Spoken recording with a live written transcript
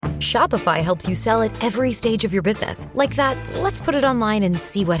Shopify helps you sell at every stage of your business. Like that, let's put it online and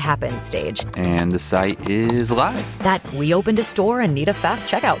see what happens stage. And the site is live. That we opened a store and need a fast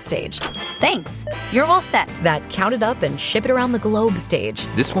checkout stage. Thanks. You're all set. That count it up and ship it around the globe stage.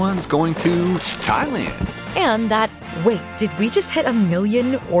 This one's going to Thailand. And that, wait, did we just hit 1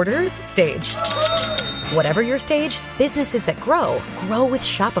 million orders stage? Whatever your stage, businesses that grow with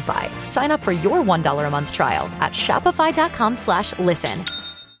Shopify. Sign up for your $1 a month trial at shopify.com/listen.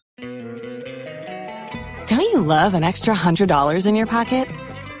 Don't you love an extra $100 in your pocket?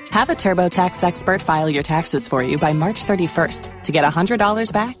 Have a TurboTax expert file your taxes for you by March 31st to get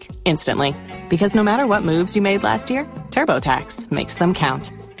 $100 back instantly. Because no matter what moves you made last year, TurboTax makes them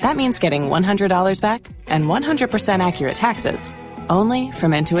count. That means getting $100 back and 100% accurate taxes, only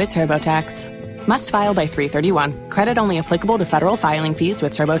from Intuit TurboTax. Must file by 3/31. Credit only applicable to federal filing fees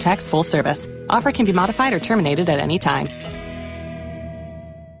with TurboTax full service. Offer can be modified or terminated at any time.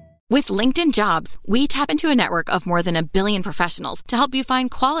 With LinkedIn Jobs, we tap into a network of more than 1 billion professionals to help you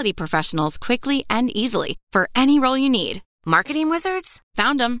find quality professionals quickly and easily for any role you need. Marketing wizards?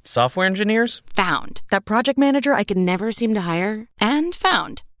 Found them. Software engineers? Found. That project manager I could never seem to hire? And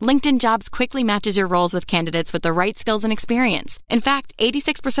found. LinkedIn Jobs quickly matches your roles with candidates with the right skills and experience. In fact,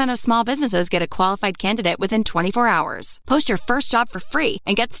 86% of small businesses get a qualified candidate within 24 hours. Post your first job for free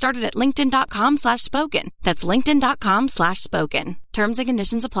and get started at linkedin.com/spoken. That's linkedin.com/spoken. Terms and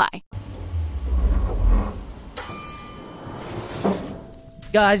conditions apply.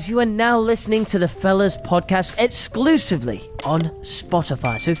 Guys, you are now listening to the Fellas Podcast exclusively on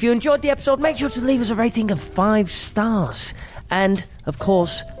Spotify. So if you enjoyed the episode, make sure to leave us a rating of 5 stars. And, of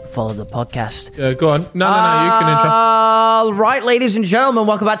course, follow the podcast. Go on. No, you can intro. All right, ladies and gentlemen,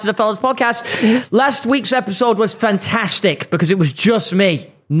 welcome back to the Fellas Podcast. Last week's episode was fantastic because it was just me.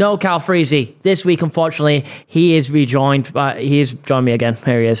 No Cal Freezy. This week, unfortunately, he is rejoined. He has joined me again.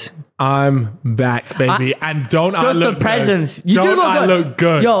 Here he is. I'm back, baby. And don't I just look the presence. good? You don't do look I good. look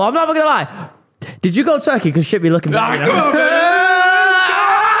good? Yo, I'm not gonna lie. Did you go Turkey? Because shit be looking bad.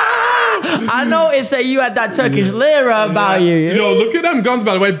 I noticed that you had that Turkish lira about you. Yo, look at them guns,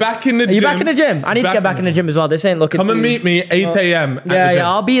 by the way. Back in the gym. Are you back in the gym? I need to get back in the gym as well. This ain't looking Come and meet me 8 a.m. at the gym. Yeah,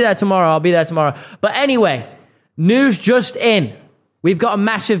 I'll be there tomorrow. But anyway, news just in. We've got a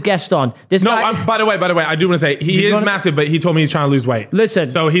massive guest on. This guy... by the way, I do want to say, he is massive, but he told me he's trying to lose weight.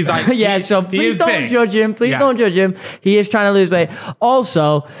 Listen. So he's like... yeah, so please don't judge him. Please don't judge him. He is trying to lose weight.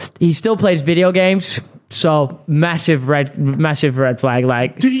 Also, he still plays video games. So, massive red flag.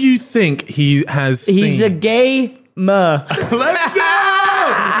 Like, do you think he has He's a gamer. Let's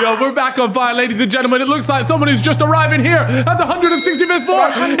go! Yo, we're back on fire, ladies and gentlemen. It looks like someone who's just arriving here at the 165th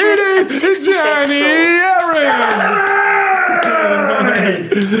floor. It is Danny Aaron. I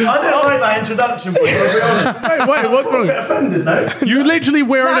didn't like that introduction. Wait, what's wrong? I'm a bit offended, though. You're literally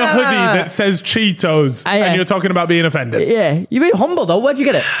wearing a hoodie that says Cheetos, and you're talking about being offended. Yeah, you're being humble, though. Where'd you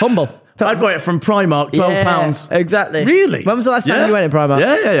get it? Humble. I'd buy it from Primark, £12. Exactly. Really? When was the last time you went in Primark?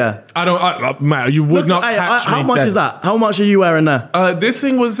 Yeah. Mate, you would not catch me. How much is that? How much are you wearing there? This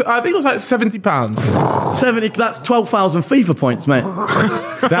thing was, I think it was like £70. 70, that's 12,000 FIFA points, mate.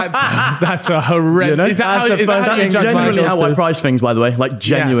 That's a horrendous. You know? That's genuinely how I price things, by the way. Like,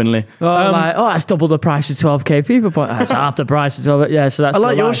 genuinely. Yeah. That's double the price of 12k FIFA points. That's half the price of 12. Yeah, so that's. I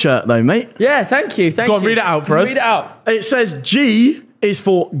like your shirt, though, mate. Yeah, thank you. Go on, read it out for us. Read it out. It says G is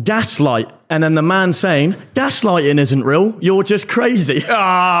for gaslight, and then the man saying, gaslighting isn't real, you're just crazy.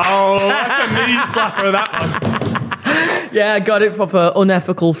 Oh, that's a knee slapper, that one. Yeah, I got it for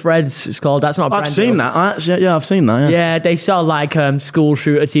Unethical Threads, it's called. That's not a brand. I've seen that. I've seen that, Yeah, they sell like school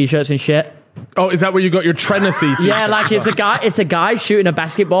shooter t-shirts and shit. Oh, is that where you got your Trinity? Yeah, like it's a guy shooting a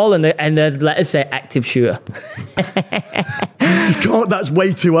basketball and the letters say active shooter. God, that's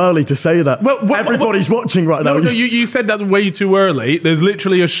way too early to say that. Everybody's watching right now. No, you said that way too early. There's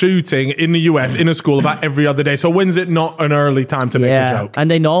literally a shooting in the US in a school about every other day. So when's it not an early time to make a joke?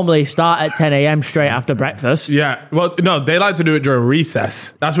 And they normally start at 10 a.m. straight after breakfast. Yeah. Well, no, they like to do it during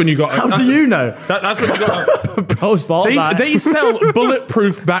recess. That's when you got... How do you know? That's when you got... Bro's fault. They sell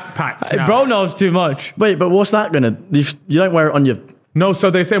bulletproof backpacks now. Bro knows too much. Wait, but what's that gonna... You don't wear it on your... No, so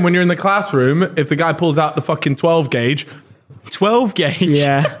they say when you're in the classroom, if the guy pulls out the fucking 12 gauge... 12 gauge?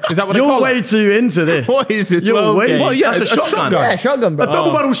 Yeah. Is that what they You're call way it? too into this. What is a 12 gauge? Well, yeah, That's a shotgun. Yeah, shotgun, bro. A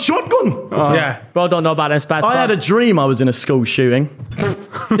double barrel shotgun. Oh. Yeah. Bro, don't know about them spats. I had a dream I was in a school shooting.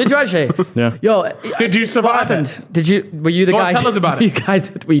 Did you actually? Yeah. Yo, did you survive? What happened? Did you? Were you the guy? Tell us about it. You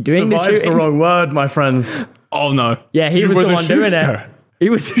guys, were you doing Survive's the shooting? the wrong word, my friends. Oh, no. Yeah, he was the one doing it. He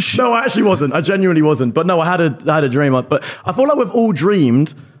was the No, I actually wasn't. I genuinely wasn't. But no, I had a dream. But I feel like we've all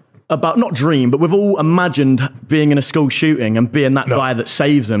dreamed about, not dream, but we've all imagined being in a school shooting and being that guy that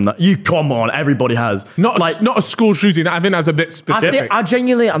saves them. That you, come on, everybody has. Not a school shooting. I think that's a bit specific. I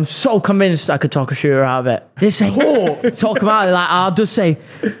genuinely, I'm so convinced I could talk a shooter out of it. This ain't talk about it. Like, I'll just say,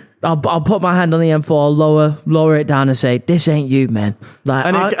 I'll put my hand on the M4, lower it down, and say, "This ain't you, man." Like,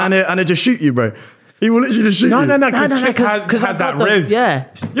 and it just shoot you, bro. He will literally just shoot you. No, because has that riz. Yeah,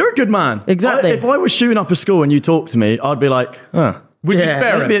 you're a good man. Exactly. If I was shooting up a school and you talked to me, I'd be like, huh. Would you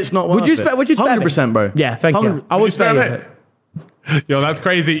spare Maybe it? it's not worth Would you spare 100%, bro. Yeah, thank you. I would spare it. Yo, that's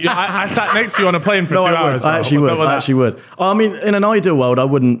crazy. I sat next to you on a plane for 2 hours. I actually would. I mean, in an ideal world, I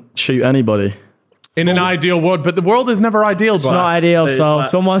wouldn't shoot anybody. In an ideal world, but the world is never ideal. It's not ideal, so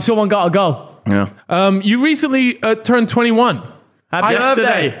someone got to go. Yeah. You recently turned 21. Happy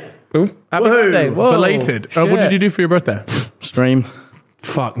birthday. Happy birthday. Whoa. Belated. What did you do for your birthday? Stream.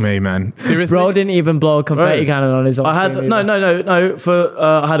 Fuck me, man. Seriously? Bro didn't even blow a confetti cannon on his own. I had no.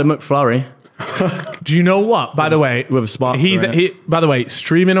 I had a McFlurry. Do you know what? By the way, with a spark. By the way,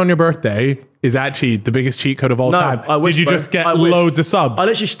 streaming on your birthday is actually the biggest cheat code of all time. Did you just get loads of subs? I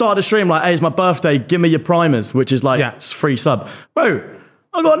literally started a stream like, "Hey, it's my birthday. Give me your primers," which is like free sub. Bro,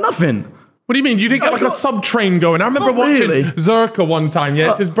 I got nothing. What do you mean? You didn't get like a sub train going? I remember watching Zerka one time.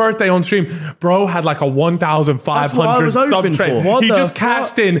 Yeah, it's his birthday on stream. Bro had like a 1,500 sub train. He just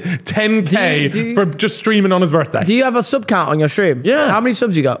cashed in 10K for just streaming on his birthday. Do you have a sub count on your stream? Yeah. How many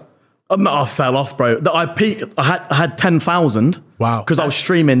subs you got? I fell off, bro. I peaked. I had 10,000. Wow. Because I was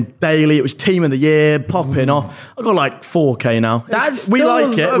streaming daily. It was team of the year, popping off. I got like 4K now. We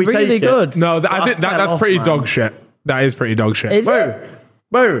like it. We really take good. No, I think that's pretty dog shit. That is pretty dog shit.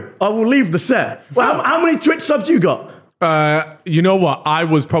 Bro, I will leave the set. Well, how many Twitch subs you got? You know what? I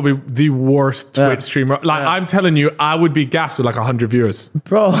was probably the worst Twitch streamer. Like, I'm telling you, I would be gassed with like 100 viewers.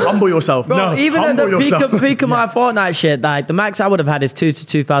 Bro. Humble yourself. Bro, even at the peak of my Fortnite shit, like, the max I would have had is 2,000 to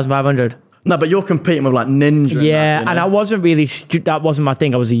 2,500. No, but you're competing with like Ninja. Yeah, and I wasn't really, that wasn't my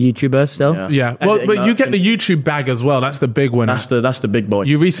thing. I was a YouTuber still. Yeah. Well, but you get the YouTube bag as well. That's the big one. That's the big boy.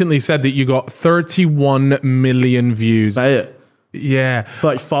 You recently said that you got 31 million views. That's it. Yeah.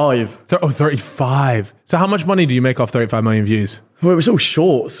 35. 35. So how much money do you make off 35 million views? Well, it was all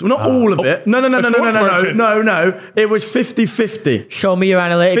shorts. Well, not all of it. No. It was 50-50. Show me your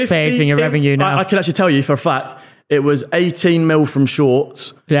analytics page and your revenue now. I can actually tell you for a fact, it was 18 mil from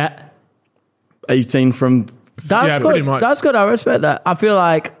shorts. Yeah. 18 from... That's good. Pretty much. That's good. I respect that. I feel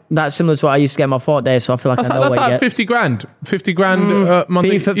like that's similar to what I used to get my Fort Day, so I feel like I know that's what like 50 grand. 50 grand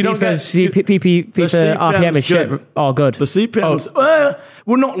monthly. You don't get... FIFA RPM is shit. Oh, good. The CPMs...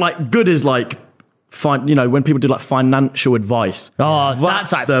 well, not like good as like... when people do like financial advice. Oh,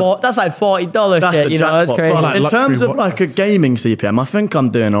 that's like $40 shit. That's crazy. Like in terms of like a gaming CPM, I think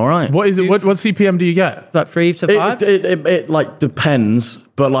I'm doing all right. What is it? What CPM do you get? Like 3 to 5? It like depends,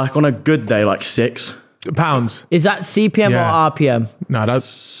 but like on a good day, like £6. Is that CPM or RPM? No,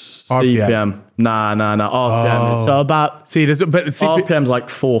 that's RPM. Nah. RPM. So about... RPM's like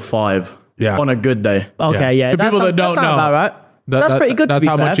 4 or 5 on a good day. Okay, yeah. For people that don't know. About right. That's pretty good. That's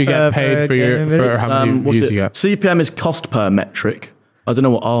how much you get paid for how many views you get. CPM is cost per metric. I don't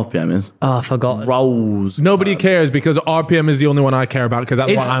know what RPM is. Oh, I forgot. Rolls. Nobody cares because RPM is the only one I care about because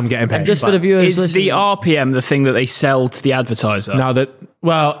that's what I'm getting paid. Just for the viewers, is the RPM the thing that they sell to the advertiser?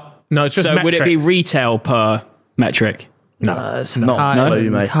 No, it's just metrics. Would it be retail per metric? No, it's not. No,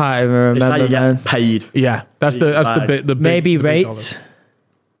 you mate. Can't even remember. It's how you get paid. Yeah, that's the bit. The maybe big rates.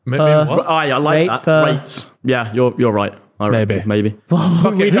 Maybe what? I like that. Rates. Yeah, you're right. Maybe. Who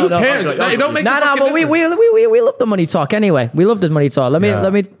cares? They don't make but we love the money talk anyway. We love the money talk. Let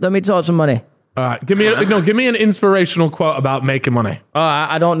me talk some money. All right, give me an inspirational quote about making money.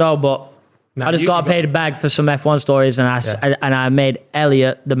 I don't know, but I just got paid a bag for some F1 stories, and I made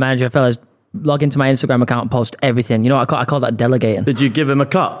Elliot, the manager of fellas, log into my Instagram account and post everything. You know, I call that delegating. Did you give him a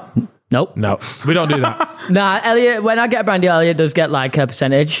cut? Nope. No, we don't do that. Nah, Elliot, when I get a brand deal, Elliot does get like a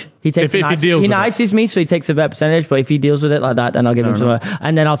percentage. He takes if he deals with nices me, so he takes a better percentage, but if he deals with it like that, then I'll give him some.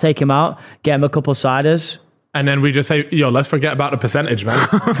 And then I'll take him out, get him a couple ciders. And then we just say, let's forget about the percentage, man.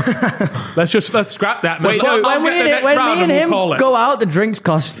 let's scrap that. Wait, no, when me and him go out, the drinks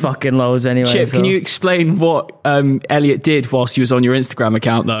cost fucking loads anyway. Chip, can you explain what Elliot did whilst he was on your Instagram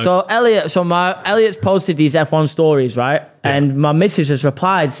account, though? So Elliot's posted these F1 stories, right? Yeah. And my missus has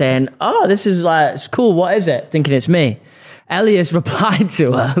replied saying, "Oh, this is like, it's cool. What is it?" Thinking it's me. Elliot's replied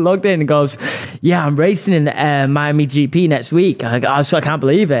to her, logged in and goes, "Yeah, I'm racing in the Miami GP next week." I can't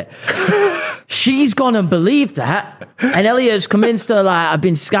believe it. She's gonna believe that, and Elliot's convinced her like I've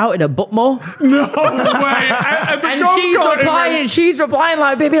been scouted at Butmore. No way! And she's replying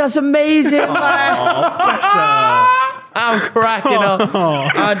like, "Baby, that's amazing." I'm cracking up.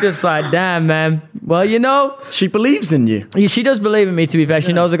 I'm just like, damn, man. Well, she believes in you. She does believe in me, to be fair.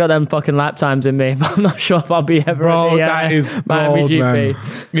 She knows I got them fucking lap times in me, but I'm not sure if I'll be ever Bro, in the that is Miami gold,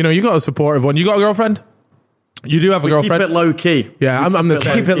 GP. man. You got a supportive one. You got a girlfriend? You do have a girlfriend? Keep it low key. Yeah, I'm the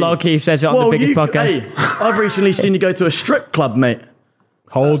same. Keep it low key, says it on the biggest podcast. Hey, I've recently seen you go to a strip club, mate.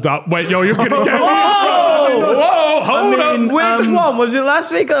 Hold up. Wait, you're going to get hold up. Which one? Was it last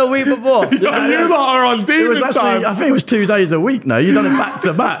week or the week before? You lot are on demon time. I think it was 2 days a week, no? You've done it back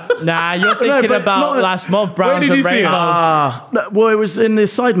to back. Nah, you're thinking about last month, Browns Where did and you see Rainbows. Well, it was in the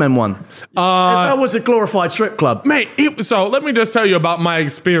Sidemen one. That was a glorified strip club. Mate, so let me just tell you about my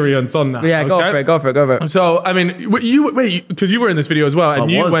experience on that. Yeah, okay? go for it. So, I mean, because you were in this video as well, and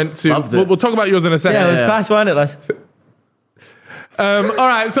you went to... We'll talk about yours in a second. Yeah, it was fast, wasn't it, lads? All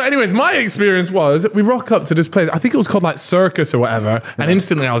right, so anyways, my experience was we rock up to this place. I think it was called like Circus or whatever. And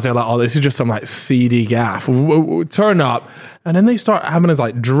instantly I was there like, oh, this is just some like seedy gaff. We turn up and then they start having us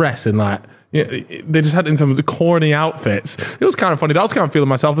like dress in like, they just had in some of the corny outfits. It was kind of funny. That was kind of feeling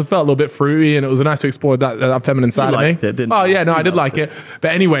myself. It felt a little bit fruity and it was nice to explore that feminine side of me. It, didn't oh, yeah, no, I did like it.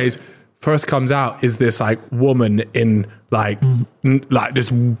 But anyways, first comes out is this like woman in like this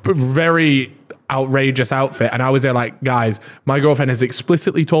very outrageous outfit, and I was there like, guys, my girlfriend has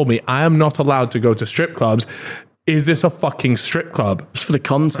explicitly told me I am not allowed to go to strip clubs. Is this a fucking strip club? Just for the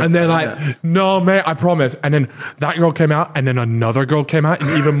content. And they're like, no, mate, I promise. And then that girl came out, and then another girl came out,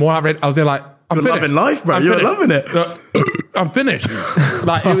 and even more outrageous. I was there like, I'm You're finished. loving life, bro. You're loving it. No, I'm finished.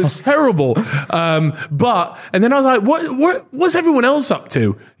 Like, it was terrible. And then I was like, what's everyone else up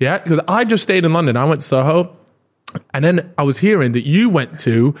to? Yeah, because I just stayed in London. I went to Soho, and then I was hearing that you went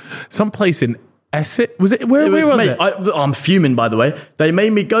to some place in Essex? Was it? Where was mate, it? I'm fuming, by the way. They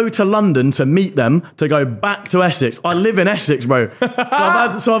made me go to London to meet them, to go back to Essex. I live in Essex, bro. So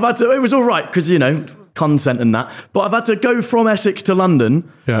I've had to, it was all right, because, consent and that. But I've had to go from Essex to London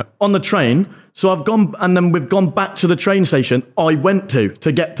on the train. So I've gone, and then we've gone back to the train station I went to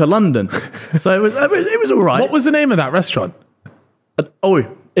get to London. So it was all right. What was the name of that restaurant?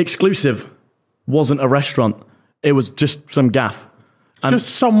 Exclusive. Wasn't a restaurant. It was just some gaff.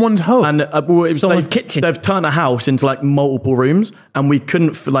 Just someone's home. And it was someone's kitchen. They've turned a house into like multiple rooms, and we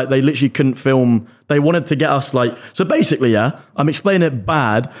couldn't, they literally couldn't film. They wanted to get us so basically, I'm explaining it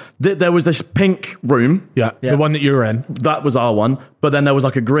bad. There was this pink room. Yeah, the one that you were in. That was our one. But then there was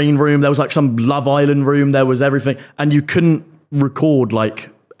like a green room. There was like some Love Island room. There was everything. And you couldn't record like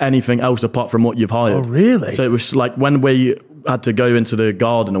anything else apart from what you've hired. Oh, really? So it was like when we had to go into the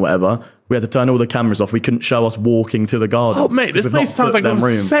garden or whatever, we had to turn all the cameras off. We couldn't show us walking to the garden. Oh, mate, this place sounds like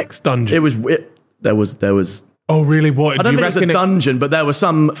a sex dungeon. There was. Oh, really? What? I don't think it was a dungeon, but there was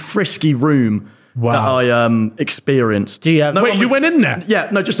some frisky room that I experienced. Do you have, wait, you went in there? Yeah,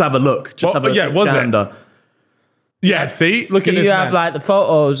 no, just to have a look. Just have a gander. Yeah, see? Look at this. Do you have like the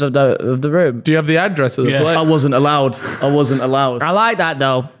photos of the room? Do you have the address of the place? I wasn't allowed. I like that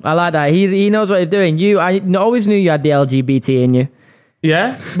though. I like that. He knows what he's doing. I always knew you had the LGBT in you.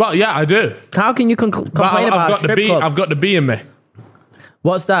 Yeah? Well, yeah, I do. How can you complain about a strip club? I've got the B in me.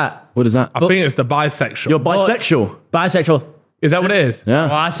 What's that? What is that? I think it's the bisexual. You're bisexual? Bisexual. Is that what it is? Yeah.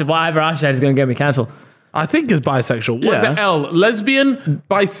 Well, I said whatever I said is going to get me cancelled. I think it's bisexual. What's it? L? Lesbian,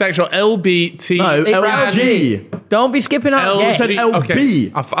 bisexual, LBT. No, trans. LG. Don't be skipping out gay. LB.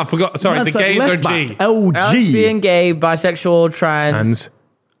 Okay. I forgot. Sorry, the gays are G. LG. Lesbian, gay, bisexual, trans.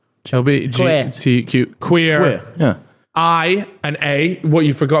 LGBTQ. Queer. Yeah. I and A. What,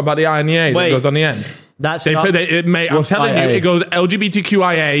 you forgot about the I and the A that goes on the end? That's I'm telling you, it goes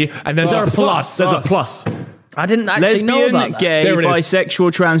LGBTQIA and there's a plus. There's a plus. I didn't actually know about Lesbian, that. gay,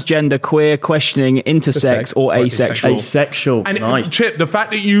 bisexual, transgender, queer, questioning, intersex, or asexual. Asexual. And nice. Chip, the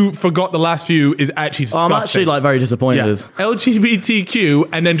fact that you forgot the last few is actually disgusting. I'm actually very disappointed. Yeah. LGBTQ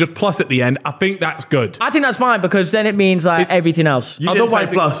and then just plus at the end. I think that's good. I think that's fine because then it means everything else. You didn't say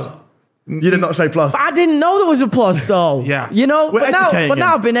plus. You did not say plus. I didn't know there was a plus though. Yeah. But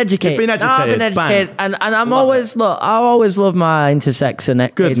now I've been educated. You've been educated. Now I've been educated. And I'm always, I always love my intersex and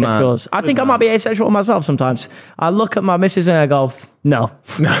asexuals. I think I might be asexual myself sometimes. I look at my missus and I go, no.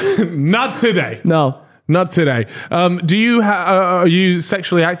 Not today. No. Not today. Are you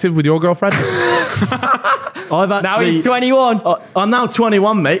sexually active with your girlfriend? Now he's 21. I'm now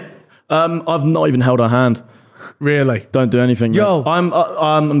 21, mate. I've not even held her hand. Really? Don't do anything. Yo.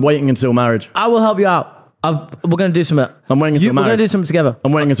 I'm waiting until marriage. I will help you out. We're going to do something. I'm waiting until marriage. We're going to do something together.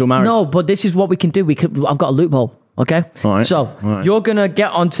 I'm waiting until marriage. No, but this is what we can do. I've got a loophole, okay? All right. So, you're going to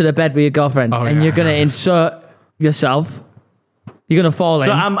get onto the bed with your girlfriend and you're going to insert yourself, You're going to fall in.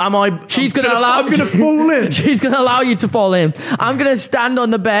 So am I... She's going to allow... I'm going to fall in. She's going to allow you to fall in. I'm going to stand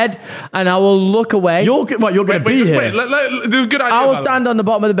on the bed and I will look away. You're going to be here. There's a good idea. I will stand on the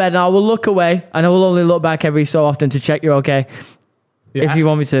bottom of the bed and I will look away and I will only look back every so often to check you're okay. Yeah. If you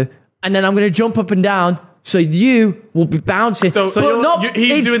want me to. And then I'm going to jump up and down so you will be bouncing. So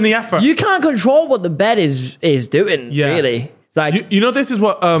he's doing the effort. You can't control what the bed is doing, really. Like, you know, this is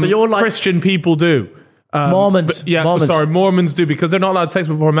what Christian people do. Mormons. Mormons do, because they're not allowed sex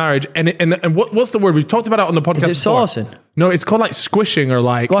before marriage. And what's the word? We've talked about it on the podcast. Is it saucing? No, it's called like squishing or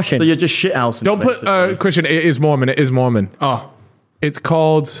like... Squashing. So you're just shithousing. Don't put Christian. It is Mormon. It is Mormon. Oh. It's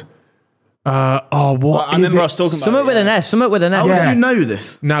called... what I remember us talking about something with an S. Something with an S. How do you know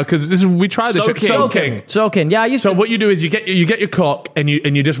this? Now, because we tried this. Soaking. Yeah, I used to. So what you do is you get your cock and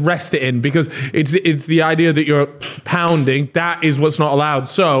you just rest it in, because it's the idea that you're pounding. That is what's not allowed.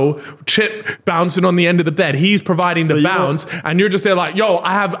 So Chip bouncing on the end of the bed. He's providing the bounce, and you're just there like, yo,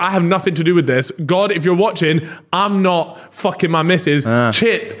 I have nothing to do with this. God, if you're watching, I'm not fucking my missus.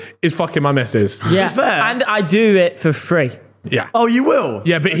 Chip is fucking my missus. Yeah, and I do it for free. Yeah. Oh, you will?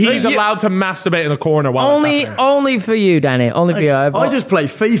 Yeah, but he's allowed to masturbate in the corner while only for you, Danny. Only for you. I just play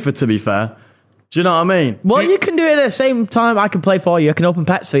FIFA, to be fair. Do you know what I mean? Well, you can do it at the same time. I can play for you. I can open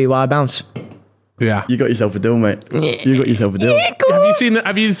pets for you while I bounce. Yeah. You got yourself a deal, mate. You got yourself a deal.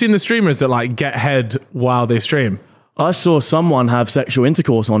 Have you seen the streamers that like get head while they stream? I saw someone have sexual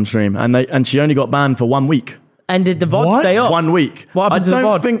intercourse on stream, and she only got banned for 1 week. And did the VOD stay up? 1 week. What happened to the VOD?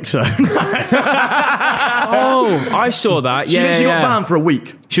 I don't think so. Oh, I saw that. She literally got banned for a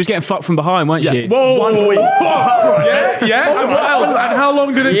week. She was getting fucked from behind, weren't she? Whoa. 1 week. Yeah. And what else? And how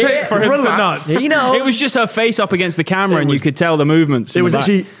long did it take for him to nuts? You know, It was just her face up against the camera, and you could tell the movements. It was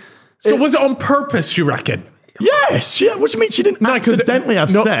actually... So was it on purpose, you reckon? Yes. What do you mean she didn't accidentally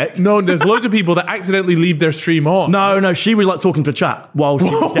have sex? No, there's loads of people that accidentally leave their stream on. No, she was like talking to chat while she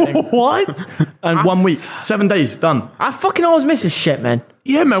was getting... What? And 1 week, 7 days, done. I fucking always miss this shit, man.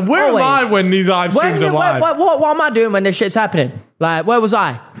 Yeah, man. Where am I when these live streams are live? What am I doing when this shit's happening? Like, where was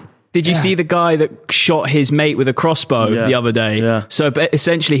I? Did you see the guy that shot his mate with a crossbow the other day? Yeah. So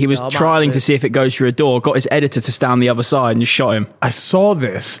essentially he was trialing to see if it goes through a door, got his editor to stand the other side and just shot him. I saw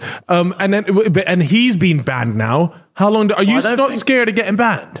this. And he's been banned now. How long are you not scared of getting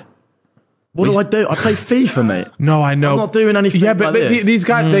banned? What do I do? I play FIFA, mate. No, I know. I'm not doing anything. Yeah, but these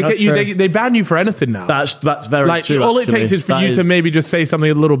guys, they get you. They ban you for anything now. That's very true. All it takes is for you to maybe just say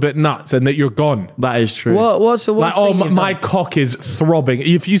something a little bit nuts, and that you're gone. That is true. What's like? Oh, my cock is throbbing.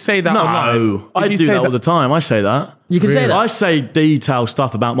 If you say that, I do that all the time. I say that. You can say that. I say detailed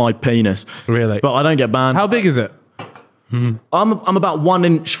stuff about my penis. Really, but I don't get banned. How big is it? I'm about 1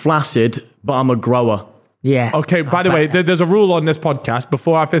 inch flaccid, but I'm a grower. Yeah. Okay, by the way, there's a rule on this podcast.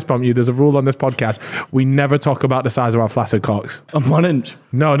 Before I fist bump you, there's a rule on this podcast. We never talk about the size of our flaccid cocks. I'm 1 inch.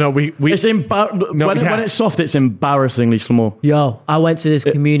 No, we it's when it's soft, it's embarrassingly small. Yo, I went to this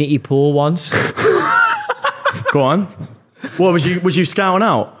community pool once. Go on. What, was you scouting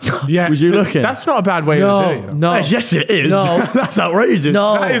out? Yeah. Was you looking? That's not a bad way to do it. No. Yes, it is. No. That's outrageous.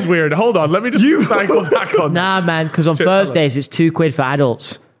 No. That is weird. Hold on. Let me just cycle back on. Nah, man, because on Thursdays it's £2 for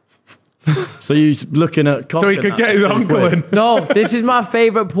adults. So you're looking at... So he could get his uncle in. No, this is my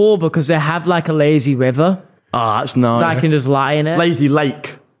favourite pool because they have like a lazy river. Ah, that's nice. So I can just lie in it. Lazy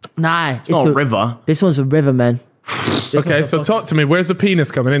lake. Nah. It's not a river. This one's a river, man. Okay, so talk to me. Where's the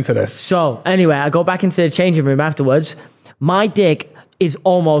penis coming into this? So, anyway, I go back into the changing room afterwards. My dick is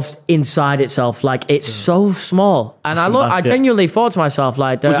almost inside itself. Like, it's so small. And I genuinely thought to myself,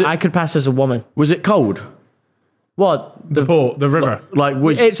 like, I could pass as a woman. Was it cold? What? The pool, the river.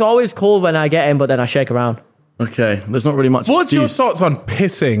 It's always cold when I get in, but then I shake around. Okay, there's not really much What's your thoughts on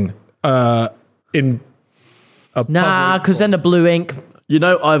pissing in a Nah, because then the blue ink... You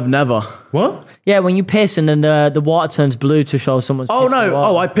know, I've never... What? Yeah, when you piss and then the water turns blue to show someone's... Oh, no.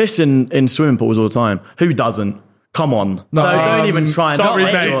 Oh, I piss in swimming pools all the time. Who doesn't? Come on. No, don't even try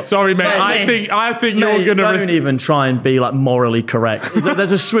and... Sorry, mate. I think you're going to... Don't even try and be, like, morally correct.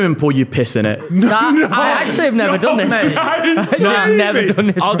 There's a swimming pool, you piss in it. No, I actually have never done this. I've never done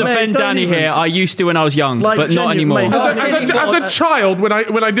this. I'll defend Danny here. I used to when I was young, but not anymore. As a child, when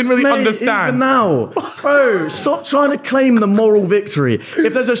I didn't really understand. Even now. Bro, stop trying to claim the moral victory.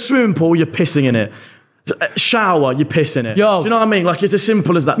 If there's a swimming pool, you're pissing in it. Shower, you piss in it. Yo. Do you know what I mean? Like, it's as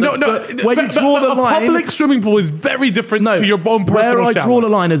simple as that. No. Where you draw the line... A public swimming pool is very different to your own personal shower. Where I draw the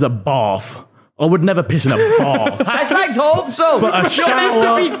line is a bath. I would never piss in a bath. I'd like to hope so. But a shower, you're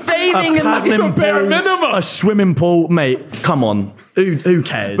meant to be bathing in the bare minimum. A swimming pool, mate, come on. Who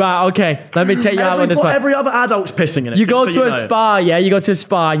cares? Right, okay. Let me take you out on this one. Every other adult's pissing in it. You go to a spa, yeah? You go to a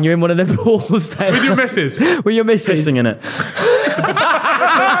spa and you're in one of the pools. With your missus. With your missus. Pissing in it.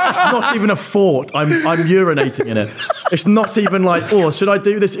 It's not even a thought. I'm urinating in it. It's not even like, oh, should I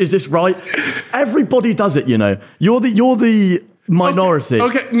do this? Is this right? Everybody does it, you know. You're the minority.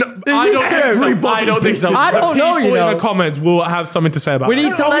 Okay, no, I don't think so. I don't know, people you know. in the comments will have something to say about We it.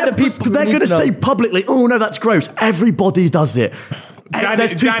 need to let the people... They're going to say publicly, oh, no, that's gross. Everybody does it.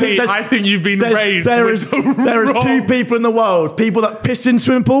 Danny, I think you've been raised. There is two people in the world: people that piss in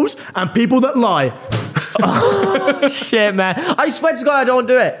swimming pools and people that lie. Oh, shit, man! I swear to God, I don't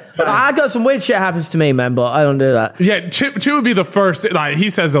do it. I got some weird shit happens to me, man, but I don't do that. Yeah, Chip would be the first. Like he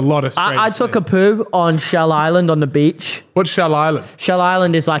says a lot of. I took a poo on Shell Island on the beach. What's Shell Island? Shell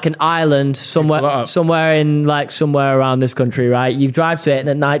Island is like an island somewhere around this country, right? You drive to it, and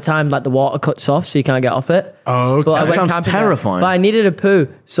at night time, like the water cuts off, so you can't get off it. Oh, okay. But I went sounds terrifying. But I needed a poo,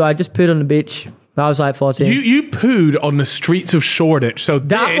 so I just pooed on the beach. I was like 14. You pooed on the streets of Shoreditch, so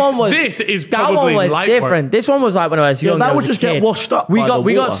this is probably light different. work. This one was like when I was young. That would just get washed up. We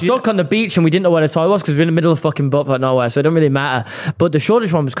got stuck on the beach and we didn't know where the toilet was because we were in the middle of fucking butt nowhere, so it didn't really matter. But the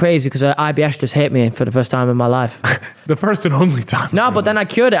Shoreditch one was crazy because IBS just hit me for the first time in my life. The first and only time. No, but then I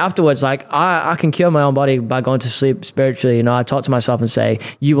cured it afterwards. Like I can cure my own body by going to sleep spiritually. You know, I talk to myself and say,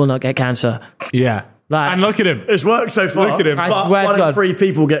 "You will not get cancer." Yeah. Like, And look at him. It's worked so far. Look at him. I But swear to why God. don't 3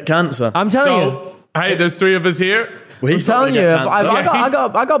 people get cancer? I'm telling you. Hey, there's 3 of us here. Well, I'm he's not telling gonna you, get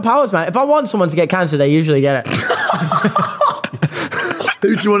cancer. I got powers, man. If I want someone to get cancer, they usually get it.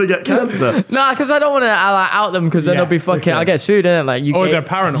 Who do you want to get cancer? Nah, because I don't want to out them because then they'll be fucking. I'll get sued, innit? Like they're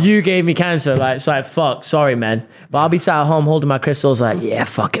paranoid. You gave me cancer, like it's like fuck. Sorry, man. But I'll be sat at home holding my crystals, like yeah,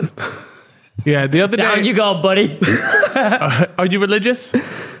 fuck him. Yeah, the other Down day. you go, buddy. Are you religious?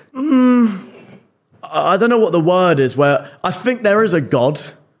 I don't know what the word is. Where I think there is a God,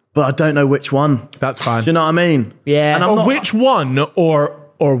 but I don't know which one. That's fine. Do you know what I mean? Yeah. And I'm Or not, which one, or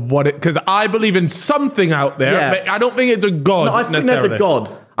what? Because I believe in something out there. Yeah. But I don't think it's a God. No, I think there's necessarily. a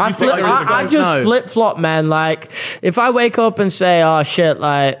God. I think there is a I God? just No. flip flop, man. Like if I wake up and say, "Oh shit,"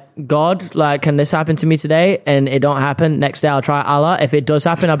 like God, like can this happen to me today? And it don't happen. Next day I'll try Allah. If it does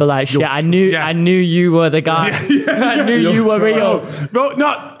happen, I'll be like, "Shit, I knew you were the guy. I knew you were real."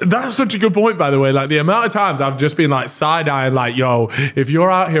 No, that's such a good point, by the way. Like the amount of times I've just been like side-eyeing, like, yo, if you're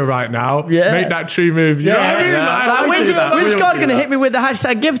out here right now, make that tree move. You know what I mean? Yeah. Like, which We God do gonna that. hit me with the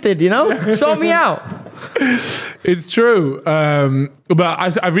hashtag gifted? You know, sort me out. It's true.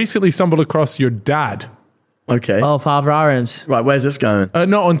 But I recently stumbled across your dad. Okay. Oh, Father Aaron's. Right, where's this going?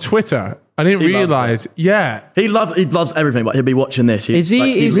 Not on Twitter. I didn't He loves realize. Yeah. He loves everything, but he'll be watching this. Is he?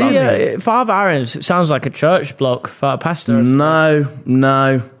 Like, Is he? loves it. Father Aaron's sounds like a church bloke for a pastor. No.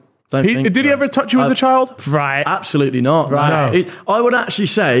 Don't think Did he so. ever touch you as a child? Right. Absolutely not. Right. No. I would actually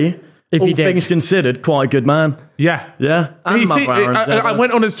say, If all he did. things considered, quite a good man. Yeah. Yeah. And my parents. I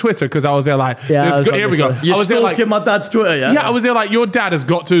went on his Twitter because I was there like, Yeah, I was here we go. obviously- You're I was there like, stalking my dad's Twitter, yeah? yeah, I was there like, your dad has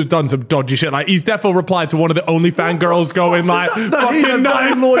got to have done some dodgy shit. Like, he's definitely replied to one of the OnlyFans girls going like, he's a fucking very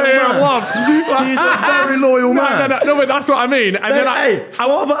nice loyal pair of man. love. He's a very loyal man. No, but that's what I mean. And then Hey,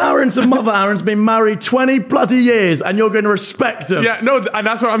 Father Aaron's and Mother Aaron's been married 20 bloody years, and you're going to respect them. yeah, no, and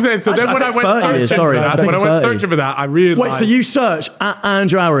that's what I'm saying. So then I when I think went 30 years, searching sorry, for I that, think when I went 30. searching for that, I realized. Wait, so you search at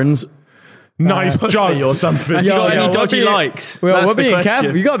Andrew Aaron's nice pussy jokes or something? Has he got any we're dodgy being- likes? We're That's the being question.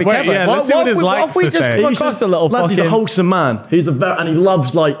 careful. You gotta be Wait, careful. yeah, let's see what his likes if we to just say. come He's across a little lads, fucking... he's a wholesome man. He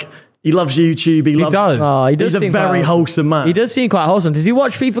loves he loves YouTube. He loves. does. Oh, he does He's a seem very quite- wholesome man. He does seem quite wholesome. Does he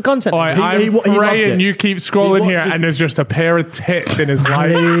watch FIFA content? Alright, He I'm loves praying it. you keep scrolling He here watches- and there's just a pair of tits in his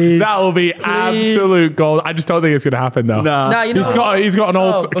life. Please. That will be absolute gold. I just don't think it's going to happen though. Nah, you know He's got an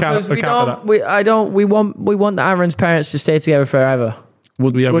old because account for that. we want the Aaron's parents to stay together forever.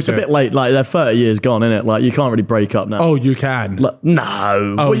 Well, it's a bit late. Like they're 30 years gone, isn't it? Like you can't really break up now. Oh, you can. Like, no.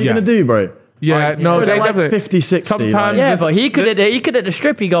 Oh, what are you yeah. gonna do, bro? Yeah, no, They're they like definitely 50, 60. Sometimes, Yeah, this- but he could at the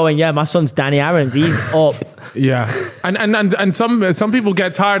strippy going, yeah, my son's Danny Aaron's. He's up. yeah, and some people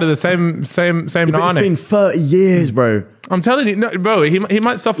get tired of the same But it's Narnia. been 30 years, bro. I'm telling you, no, bro, he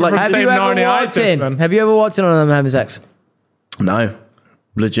might suffer from the Have same you ever Narnia walked in? man. Have you ever walked in on them sex? No,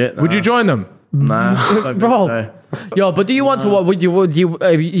 legit. Would you join them? Nah, don't think Bro. so. Yo, but do you want to? What would you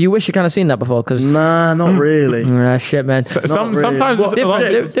wish you kind of seen that before? Because Nah, not really. shit, man. Sometimes really. it's What, a lot-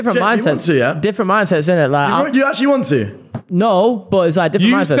 Different You mindsets. want to, yeah? Different mindsets, in it. Like You actually want to? no, but it's like different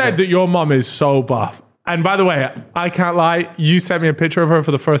You mindsets. said that your mum is so buff. And by the way, I can't lie, you sent me a picture of her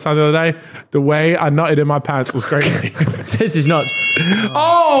for the first time the other day. The way I nutted in my pants was crazy. This is nuts.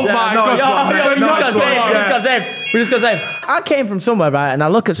 Oh Yeah, my nice gosh. one, mate. Yo, Nice nice one, one. yeah. This guy's We're just gonna say, I came from somewhere, right?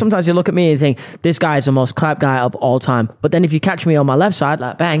 And sometimes you look at me and think, this guy is the most clap guy of all time. But then if you catch me on my left side,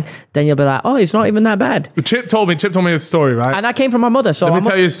 like bang, then you'll be like, oh, it's not even that bad. Chip told me a story, right? And I came from my mother, so Let me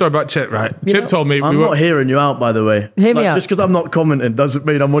tell you a story about Chip, right? Chip told me... I'm not hearing you out, by the way. Hear me out. Just because I'm not commenting doesn't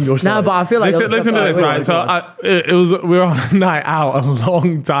mean I'm on your side. No, but I feel like... Listen to this, right? So we were on a night out a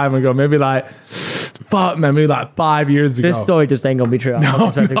long time ago, maybe like 5 years ago. This story just ain't gonna be true.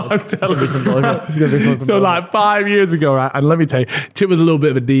 I'm telling you. So like 5 years ago, right? And let me tell you, Chip was a little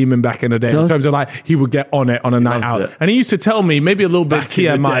bit of a demon back in the day in terms of like he would get on it on a night out. And he used to tell me maybe a little bit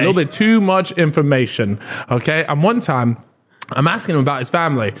TMI, a little bit too much information. Okay. And one time I'm asking him about his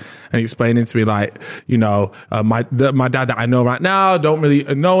family and he's explaining to me like, you know, my dad that I know right now, don't really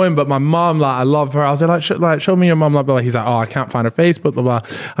know him, but my mom, like, I love her. I was like, show me your mom, blah, blah. He's like, oh, I can't find her Facebook, blah, blah.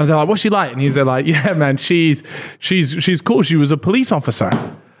 I was like, what's she like? And he's like, yeah, man, she's cool. She was a police officer.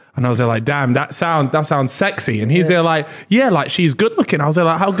 And I was like, damn, that sounds sexy. And he's there like, yeah, like she's good looking. I was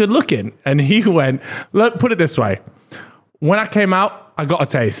like, how good looking? And he went, look, put it this way. When I came out, I got a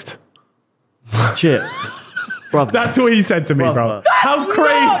taste. Chip. Brother. That's what he said to me, bro. How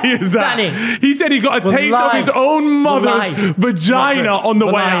crazy is that? Danny. He said he got a taste of his own mother's vagina on the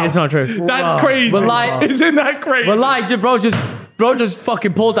way out. It's not true. That's crazy. Isn't that crazy? Well, like, bro just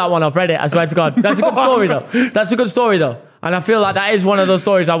fucking pulled that one off Reddit. I swear to God. That's a good story, though. That's a good story, though. And I feel like that is one of those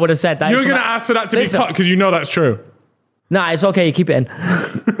stories I would have said. You're going to ask for that to be cut because you know that's true. Nah, it's okay. You keep it in.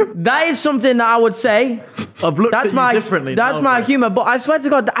 That is something that I would say. I've looked at you differently. That's my humor. But I swear to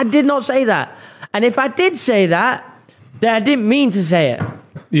God, I did not say that. And if I did say that, then I didn't mean to say it.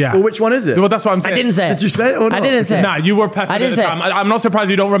 Yeah. Well, which one is it? Well, that's what I'm saying. I didn't say it. Did you say it or not? I didn't say it. Nah, you were peppered at the time. I'm not surprised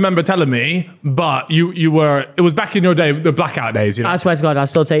you don't remember telling me, but you were... It was back in your day, the blackout days, you know? I swear to God, I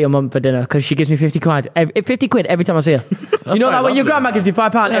still take your mum for dinner because she gives me 50 quid. 50 quid every time I see her. You know that when your grandma gives you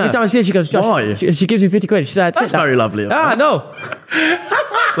 £5, every time I see her, she goes, Josh, Why? she gives me 50 quid. She said, That's very lovely. Ah, no.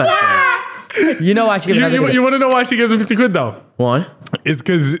 You know why she gives me 50 quid? You want to know why she gives him 50 quid, though? Why? It's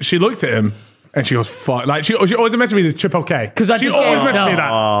because she looks at him and she goes, fuck. Like, she always mentions me as Chip okay. Because she always mentions me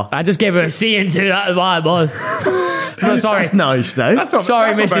that. I just gave her a C into that. Why it was. No, sorry. That's nice, though.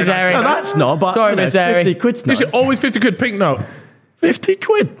 Sorry, Mrs. Harry. No, that's not. But sorry, Miss Harry. 50 quid's nice. Always 50 quid, pink note. 50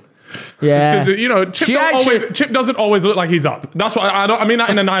 quid. Yeah. Because, you know, Chip doesn't always look like he's up. That's what I mean that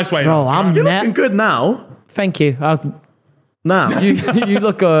in a nice way. Bro, You're looking good now. Thank you. Now. You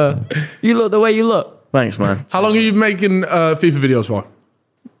look the way you look. Thanks, man. How long are you making FIFA videos for?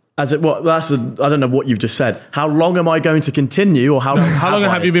 I don't know what you've just said. How long am I going to continue, or how long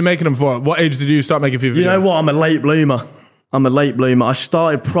have you been making them for? What age did you start making FIFA videos? You know what? I'm a late bloomer. I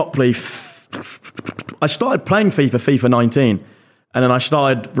started properly. I started playing FIFA 19, and then I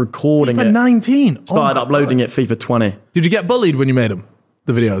started recording FIFA 19. Started uploading it FIFA 20. Did you get bullied when you made them?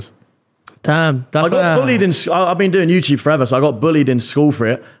 The videos. Damn, I got bullied in. I've been doing YouTube forever, so I got bullied in school for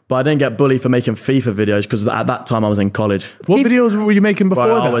it. But I didn't get bullied for making FIFA videos because at that time I was in college. What videos were you making before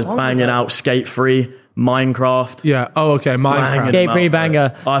that? I was banging out Skate 3, Minecraft. Yeah. Oh, okay. Minecraft. Skate 3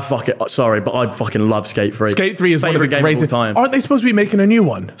 banger. I fucking love Skate 3. Skate 3 is one of the game of all time. Aren't they supposed to be making a new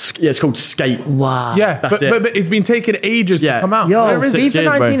one? Yeah, it's called Skate. Wow. Yeah, but it's been taking ages to come out. Yo,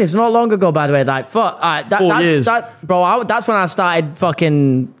 FIFA 19 is not long ago, by the way. Like, 4 years. That's when I started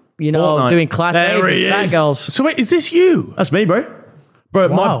fucking, you know, Fortnite. doing class A's with fat girls. So wait, is this you? That's me, bro. Bro,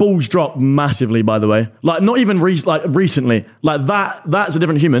 my balls dropped massively, by the way. Like, not even recently. Like, that's a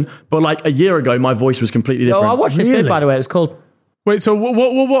different human. But, like, a year ago, my voice was completely different. Yo, I watched this vid, by the way. It was called... Wait, so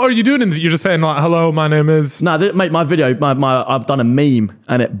what are you doing? You're just saying, like, hello, my name is... No, mate, my video, I've done a meme,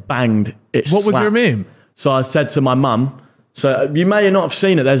 and it banged. What was your meme? So I said to my mum, so you may not have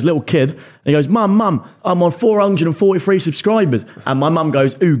seen it, there's a little kid, and he goes, Mum, I'm on 443 subscribers. And my mum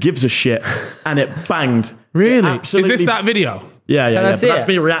goes, who gives a shit? And it banged. Really? Is this that video? Yeah. But that's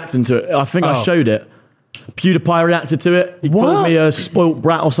me reacting to it. I think I showed it. PewDiePie reacted to it. He called me a spoilt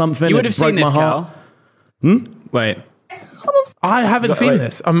brat or something. You would have seen this, Cal. Wait. I haven't seen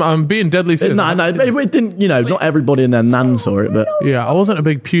this. I'm being deadly serious. No, it didn't, you know, not everybody and their nan saw it, but... Yeah, I wasn't a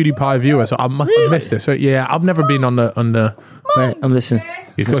big PewDiePie viewer, so I must have missed this. So, yeah, I've never been on the... Wait, I'm listening.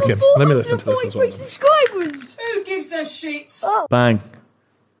 You're cooking. Let me listen to this as well. Subscribers. Who gives a shit? Bang.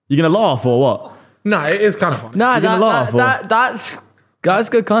 You gonna laugh or what? No, it is kind of fun. No, You're gonna laugh, that's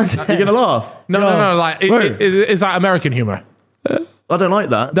good content. You're gonna laugh? No, like, it's like American humor. I don't like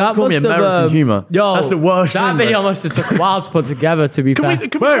that. That Call me must have, American humour. Yo, that's the worst That thing, video bro. must have took a while to put together, to be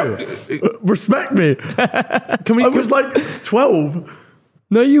fair. Respect me. I was like 12.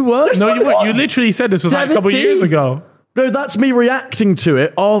 No, you weren't. No, you weren't. You literally said this was like a couple of years ago. No, that's me reacting to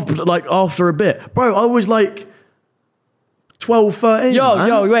it after a bit. Bro, I was like 12, 13. man.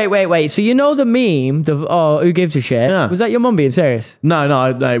 Yo, wait. So you know the meme, who gives a shit? Yeah. Was that your mum being serious? No,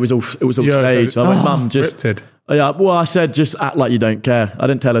 it was all staged. So I went, Mum, just... Scripted. Yeah, well, I said just act like you don't care. I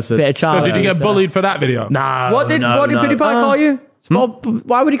didn't tell her to... Bit of So child. did you get bullied for that video? No, What did PewDiePie call you?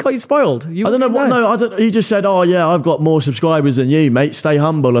 Why would he call you spoiled? I don't know what. No, he just said, "Oh yeah, I've got more subscribers than you, mate. Stay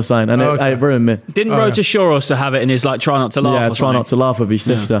humble," or something, and it ruined me. Didn't Road to Shore also have it in his like try not to laugh? Yeah, or try not to laugh with his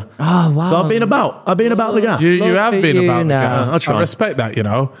sister. Oh wow! So I've been about the gap. You have Look been at about you the now. game. I try. I respect that, you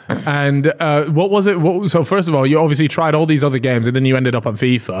know. And what was it? So first of all, you obviously tried all these other games, and then you ended up on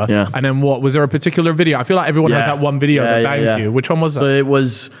FIFA. Yeah. And then what? Was there a particular video? I feel like everyone has that one video that bangs you. Which one was that? So it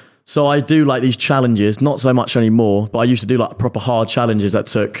was. So I do like these challenges, not so much anymore, but I used to do like proper hard challenges that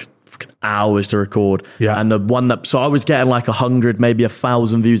took hours to record. Yeah. And the one that, so I was getting like 100, maybe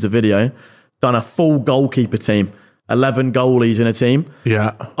 1,000 views a video, done a full goalkeeper team, 11 goalies in a team.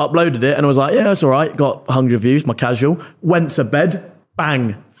 Yeah. Uploaded it and I was like, yeah, that's all right. Got 100 views, my casual. Went to bed,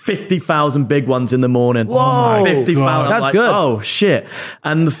 bang, 50,000 big ones in the morning. Whoa. 50,000. I'm That's like, good. oh shit.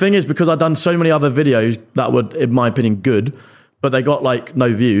 And the thing is, because I'd done so many other videos that were, in my opinion, good, but they got like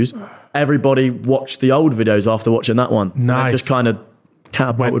no views, everybody watched the old videos after watching that one. Nice. And just kind of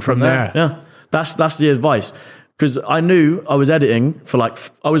catapulted Went from from there. Yeah. That's the advice. Because I knew I was editing for like,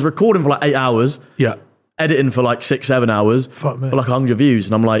 I was recording for like 8 hours. Yeah. Editing for like 6-7 hours. Fuck, man. For like 100 views.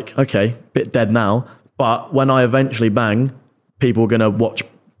 And I'm like, okay, bit dead now. But when I eventually bang, people are going to watch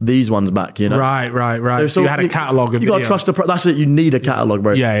these ones back, you know? Right. So you had a catalogue of You got to videos. trust that's it. You need a catalogue,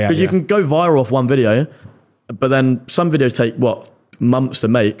 bro. Yeah. Because you can go viral off one video, but then some videos take, months to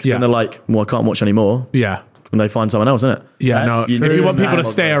make. So Yeah. then they're like, well, I can't watch anymore. Yeah. And they find someone else, innit? Yeah, That's no. true, If you want people man. to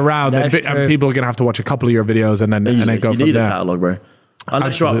stay around, then That's true. people are going to have to watch a couple of your videos and then go You from need a there. catalogue, bro.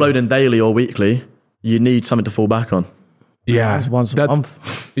 Unless you're Absolutely. uploading daily or weekly, you need something to fall back on. Yeah, That's once a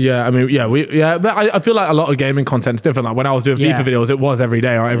month. Yeah, I mean, but I feel like a lot of gaming content is different. Like when I was doing FIFA videos, it was every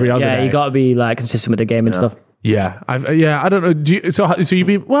day or every other day. Yeah, you got to be like consistent with the game and stuff. Yeah, I don't know. So you've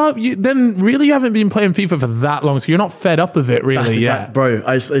been then really you haven't been playing FIFA for that long, so you're not fed up of it, really. That's Yeah, bro.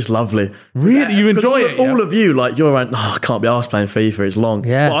 It's lovely. really, you enjoy it. All of you, like you're around. Oh, I can't be arsed playing FIFA. It's long.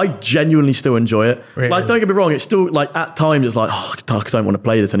 Yeah. But I genuinely still enjoy it. Really? Like, don't get me wrong. It's still like at times it's like, oh, I don't want to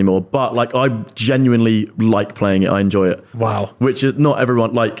play this anymore. But like, I genuinely like playing it. I enjoy it. Wow. Which is not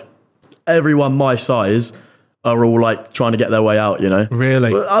everyone. Like everyone my size are all like trying to get their way out. You know.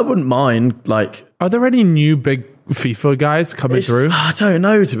 Really? But I wouldn't mind. Like, Are there any new big FIFA guys coming through? I don't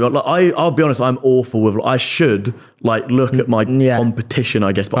know, to be honest. Like, I'll be honest, I'm awful with. I should like look at my competition,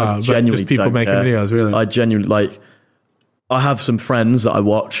 I guess, but I But genuinely just people don't making care. videos, really. I genuinely like. I have some friends that I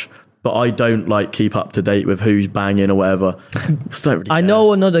watch, but I don't like keep up to date with who's banging or whatever. Just don't really I care.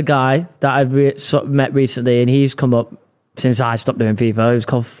 know another guy that I've met recently, and he's come up since I stopped doing FIFA. He's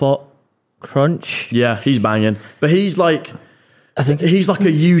called Foot Crunch. Yeah, he's banging, but he's like, I think he's like a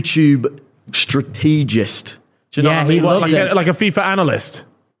YouTube strategist. Do you know Yeah, what I mean? he loves it. Like a FIFA analyst.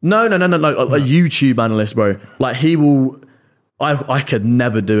 No, a YouTube analyst, bro. Like he will. I could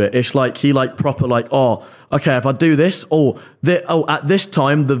never do it. It's like he like proper like, oh, okay, if I do this, at this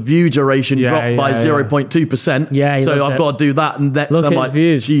time the view duration dropped by 0.2%. Yeah, he so loves I've it. got to do that, and that, Look I'm at like, his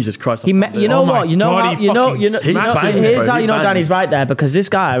views. Jesus Christ! He you know Oh my what? You know God, how he you know fucking you know. he bangs, Here's bro. how He you know bangs. Danny's right there, because this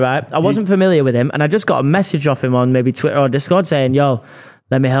guy, right? I wasn't familiar with him, and I just got a message off him on maybe Twitter or Discord saying, "Yo,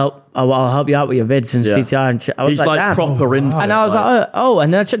 let me help. I'll help you out with your vids and Yeah. CTR." And I was He's like damn. proper into And it, I was like, oh,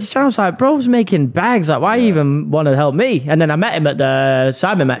 and then I checked his channel. I was like, bro's making bags. Like, why even want to help me? And then I met him at the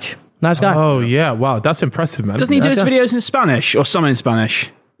Sidemen match. Nice guy. Oh yeah, wow, that's impressive, man. Doesn't he do his videos in Spanish or some in Spanish?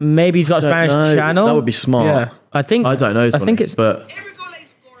 Maybe he's got a Spanish no, channel. that would be smart. Yeah. I think. I don't know. I think it's but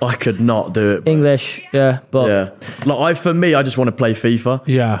I could not do it. Bro. English. Yeah, but Yeah, like for me, I just want to play FIFA.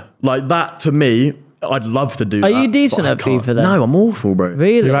 Yeah. Like that to me, I'd love to do. Are that, you decent but I at can't. FIFA then? No, I'm awful, bro.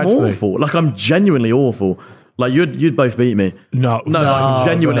 Really? You're I'm actually- awful. Like I'm genuinely awful. Like you'd both beat me. No, like,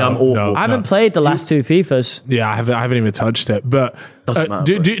 genuinely, I'm awful. no. I haven't played the last two FIFAs. Yeah, I haven't even touched it. But Doesn't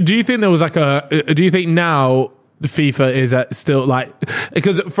matter, do you think there was like do you think now the FIFA is still like,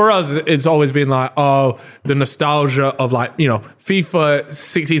 because for us it's always been like, oh, the nostalgia of like, you know, FIFA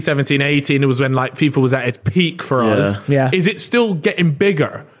 16, 17, 18, it was when like FIFA was at its peak for us. Yeah. Is it still getting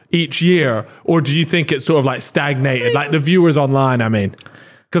bigger each year, or do you think it's sort of like stagnated, like the viewers online, I mean?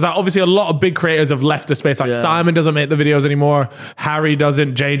 Because obviously a lot of big creators have left the space. Like Simon doesn't make the videos anymore. Harry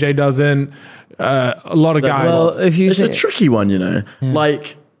doesn't. JJ doesn't. A lot of guys. Well, if you It's a tricky one, you know.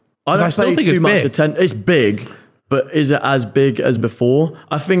 Like I don't still pay think too it's much big. attention. It's big, but is it as big as before?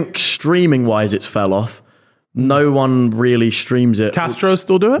 I think streaming wise, it's fell off. No one really streams it. Castro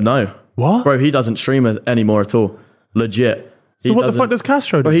still do it? No. What? Bro, he doesn't stream it anymore at all. Legit. So what the fuck does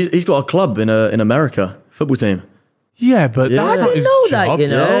Castro do? Bro, he's got a club in America, football team. Yeah, but that's not his know job. that, you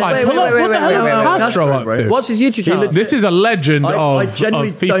know. Yeah. Wait, What the hell is wait. Castro up to? What's his YouTube channel? This is a legend of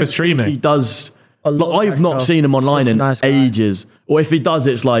genuinely FIFA don't streaming. think he does. lot I've not Castro. seen him online Such a in nice guy. ages. Or if he does,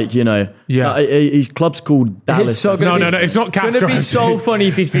 it's like, you know. Yeah. His club's called Dallas. It's so No, it's not It's going Castro. to be so funny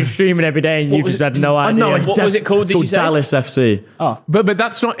if he's been streaming every day and you just had no I idea. know. What was it called, did It's you say? Dallas FC. But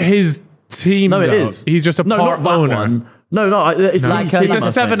that's not his team. No, it though. is. He's just a no, part not that owner. one. No, it's Like, his it's team, It's I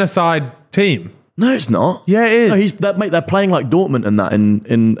a think. 7-a-side team. No, it's not. Yeah, it is. No, they're playing like Dortmund and that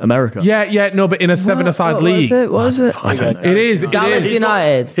in America. Yeah, no, but in a 7-a-side league. What was it? I don't know. It is. Dallas It is.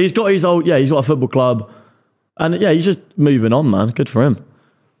 United. He's got his old. Yeah, he's got a football club, and yeah, he's just moving on, man. Good for him.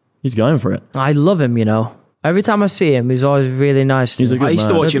 He's going for it. I love him, you know. Every time I see him, he's always really nice. He's a good I used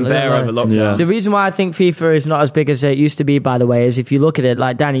to man. watch him bare over lockdown. Yeah. The reason why I think FIFA is not as big as it used to be, by the way, is if you look at it,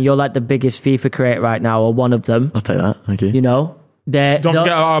 like Danny, you're like the biggest FIFA creator right now, or one of them. I'll take that. Thank you. You know, Don't forget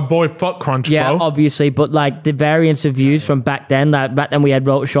our boy Fuck Crunch, yeah, bro. obviously, but like the variance of views from back then, like back then we had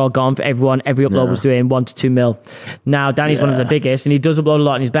Rotoshaw gone for everyone. Every upload was doing 1 to 2 mil. Now Danny's one of the biggest, and he does upload a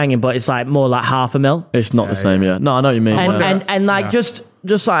lot and he's banging, but it's like more like 500,000. It's not the same. Yeah. No, I know what you mean. And like just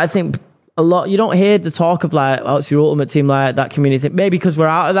like I think a lot, you don't hear the talk of like, oh, it's your ultimate team, like that community thing. Maybe because we're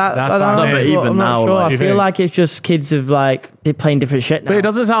out of that. That's I don't what I know, mean. But even I'm not now, sure. like- I feel like it's just kids of like they're playing different shit now. But it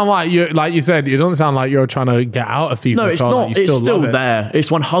doesn't sound like you, like you said, it doesn't sound like you're trying to get out of FIFA. no, it's at all, not. like you It's still love it. there. It's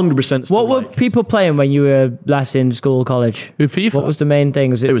 100%. What were people playing when you were last in school, college? Who, FIFA? What was the main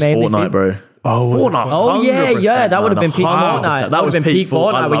thing? Was it It was mainly Fortnite, FIFA? bro. Oh, Fortnite. Oh yeah, 100%, that would have man, been peak 100%. Fortnite. That would was have been peak I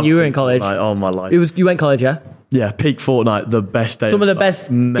Fortnite when love you were in peak college. Fortnite. Oh my life. You went college, yeah? Yeah, peak Fortnite, the best day. Some of the best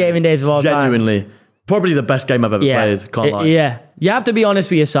gaming days of all time. Genuinely, probably the best game I've ever played. Can't lie. Yeah. You have to be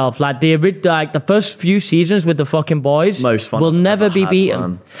honest with yourself. Like the first few seasons with the fucking boys Most fun will I've never ever be had, beaten.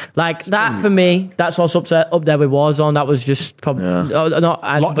 man. Like that for me, that's what's up there with Warzone. That was just probably not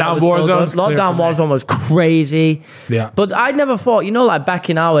Lockdown Warzone. Lockdown Warzone was crazy. Yeah. But I never thought, you know, like back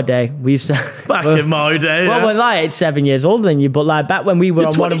in our day, we used to Back in my day. well, yeah. we're like 7 years older than you, but like back when we were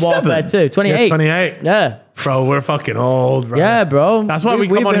You're on Modern 27? Warfare 2, 28. Yeah, 28. Yeah. Bro, we're fucking old, bro. Yeah, bro. That's why we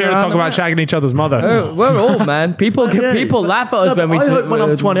We've come on been here to around talk the about shagging each other's mother. We're old, man. People laugh at us No, when we but I hope when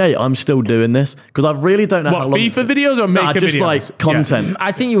I'm 28, I'm still doing this because I really don't know how What, long. FIFA videos or Nah, maker just videos? like content.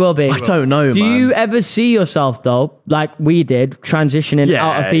 I think you will be. I don't know, Do man. you ever see yourself though, like we did, transitioning Yeah,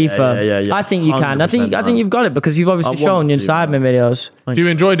 out of FIFA? yeah. I think you can. I 100%, think you've got it because you've obviously I want shown in to, Sidemen videos. Do you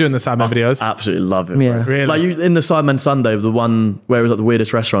enjoy doing the Sidemen videos? Absolutely love it. Yeah. Bro. Really? Like in the Sidemen Sunday, the one where it was at the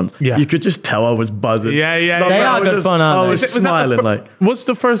weirdest restaurant. Yeah. You could just tell I was buzzing. Yeah, yeah, Like, yeah. They I are was good just- fun, aren't I they? was Was that the smiling like. What's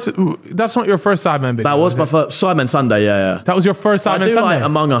the first? That's not your first Sidemen video. That was is my it? first Sidemen Sunday. Yeah. That was your first I Sidemen do Sunday. like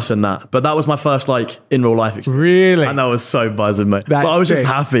Among Us and that, but that was my first like in real life experience. Really? And I was so buzzing, mate. That's But I was just sick.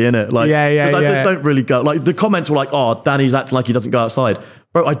 happy in it. Like, Yeah, 'cause I yeah. just don't really go. Like the comments were like, "Oh, Danny's acting like he doesn't go outside."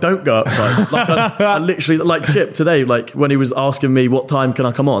 Bro, I don't go outside. Like, I literally, like Chip today, like when he was asking me what time can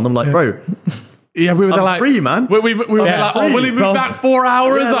I come on, I'm like, bro, Yeah, we were I'm like free, man. We were Yeah. like, oh, will he move Bro. back 4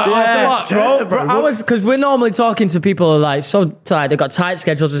 hours? Yeah, After what? bro. I was because we're normally talking to people who are like so tight. They've got tight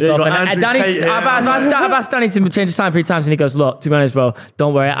schedules and Yeah, you stuff. got And Andrew Danny, Tate here. I've asked Danny to change his time 3 times, and he goes, "Look, to be honest, bro,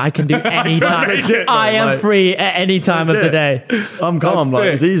 don't worry, I can do any time. Legit, I am like- free at any time of the day." I'm calm.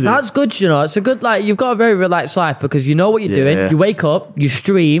 Like, it's easy. That's good, you know. It's a good, like, you've got a very relaxed life because you know what you're doing. Yeah. You wake up, you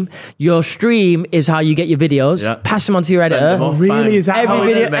stream. Your stream is how you get your videos. Yeah. Pass them on to your Send them editor. off. Really? Bang. Is that Every how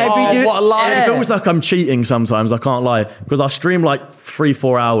video, it is? every Oh, do- what a lie. yeah. It feels like I'm cheating sometimes. I can't lie because I stream like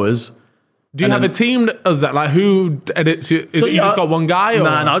 3-4 hours. Do you And have then- a team that does that? Like who edits? Is So, it you yeah, just got one guy? Or?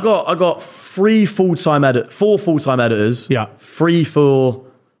 Nah, no, I got 4 full-time editors. Yeah. 3 for.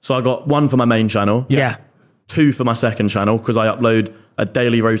 So I got 1 for my main channel. Yeah. 2 for my second channel because I upload a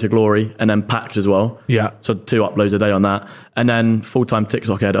daily Road to Glory and then packs as well. Yeah. So 2 uploads a day on that, and then full-time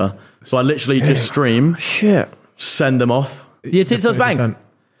TikTok editor. So I literally just stream, Shit. send them off. Your TikTok's bang.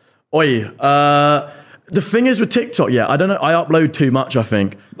 Oi, the thing is with TikTok, I don't know. I upload too much, I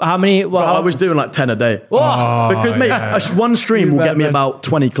think. How many? Well, I was doing like 10 a day. Oh, Because, mate, yeah. one stream will get me man. about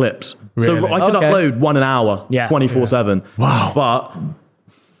 20 clips. Really? So I could Okay. upload 1 an hour, Yeah. 24/7. Wow. But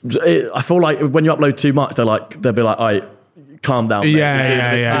I feel like when you upload too much, they'll be like, all right, calm down. mate. Yeah, You're doing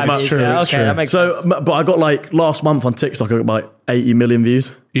yeah, a bit yeah. too much." It's true. Yeah, it's okay, true. that makes So, sense. but I got like last month on TikTok, I got like 80 million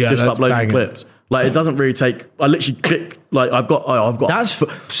views. Yeah, just that's uploading banging. clips. Like it doesn't really take. I literally click. Like I've got. That's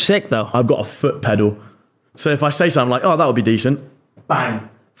sick, though. I've got a foot pedal. So if I say something like, oh, that would be decent, bang,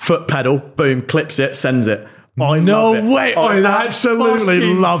 foot pedal, boom, clips it, sends it. I No love it. way! I Oh, that's absolutely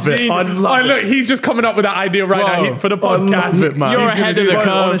fucking love it. I genius. love it. Look, he's just coming up with that idea right Bro, now for the I podcast. love it, man. You're He's ahead gonna of do the it.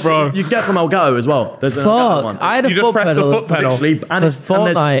 curve, Honestly, bro. You get from Elgato as well. There's an Elgato Fuck. one. I had a You just foot press the pedal. foot pedal. Literally, and There's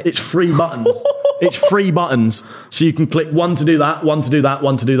Fortnite. it's 3 buttons. It's 3 buttons. So you can click 1 to do that, 1 to do that,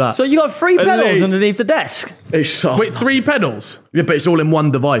 1 to do that. So you got 3 pedals Elite. underneath the desk. It's so Wait, 3 pedals? Yeah, but it's all in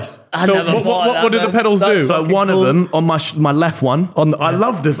one device. So what do the pedals do? So one of them on my left one. I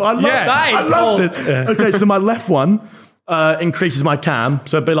love this. I love this. Yeah. Okay, so my left one increases my cam.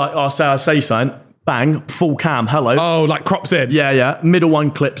 So it'd be like, I say something, bang, full cam. Hello. Oh, like crops in. Yeah. Middle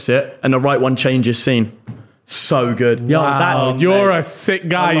one clips it, and the right one changes scene. So good. Yo, you're a sick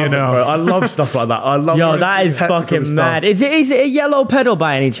guy, you know. I love stuff like that. I love. Yo, that is fucking stuff. mad. Is it a yellow pedal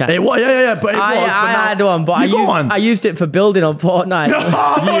by any chance? Yeah. But I had one, but I used it for building on Fortnite.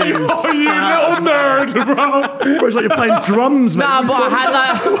 you little nerd, bro. It's like you're playing drums, man. Nah, but I had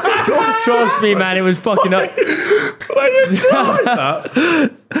that. Trust me, man, it was fucking up.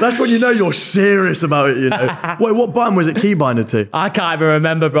 That's when you know you're serious about it, you know. Wait, what button was it keybinder to? I can't even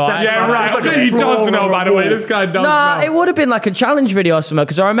remember, bro. Yeah, right. He does know, by the way. This guy does know. It would have been like a challenge video or something,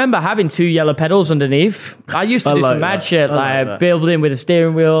 because I remember having 2 yellow pedals underneath. I used to do some mad shit, like building with a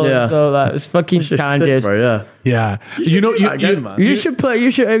steering wheel. Yeah. So that was fucking challenges. Sick, bro, Yeah. You should play.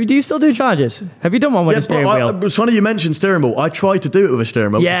 You should. Do you still do challenges? Have you done one with a steering wheel? It's funny you mentioned steering wheel. I tried to do it with a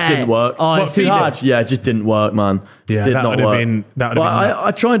steering wheel. Yeah. It didn't work. Oh, it's too hard. Yeah, it just didn't work, man. Yeah, did that not would have work. been. But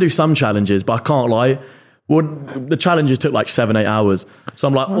I try and do some challenges, but I can't lie. Well, the challenges took like 7-8 hours. So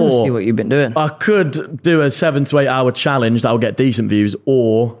I'm like, see what you've been doing. I could do a 7 to 8 hour challenge that will get decent views,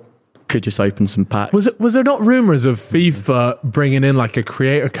 or could just open some packs. Was there not rumors of FIFA bringing in like a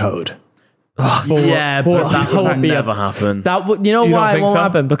creator code? But that would never happen. That you know You why don't it won't think so?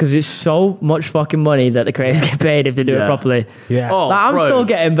 happen? Because it's so much fucking money that the creators get paid if they do it properly. Yeah. Oh, I'm bro. still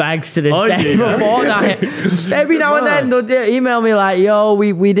getting bags to this Are day you? for Fortnite. Every now and then they'll email me like, "Yo,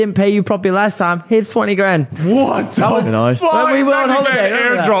 we didn't pay you properly last time. Here's 20 grand." What? That was nice. when we were on holiday.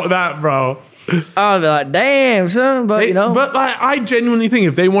 Airdrop that, bro. I'll be like, "Damn, son," but you know, But like, I genuinely think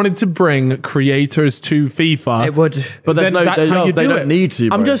if they wanted to bring creators to FIFA, it would. But then that's how you they do don't it. need to.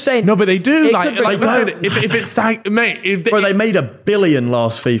 Bro. I'm just saying. No, but they do. It Like, could bring- listen, if it's mate, if Bro, they made $1 billion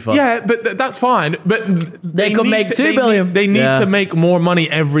last FIFA. yeah, but that's fine. But They could need make to- $2 billion. They need Yeah. to make more money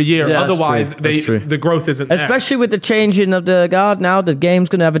every year. Yeah, that's Otherwise, true. That's true. the growth isn't there. Especially with the changing of the guard now, the game's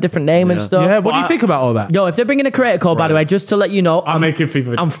going to have a different name and stuff. Yeah, what do you think about all that? Yo, if they're bringing a creator code, by the way, just to let you know, I'm making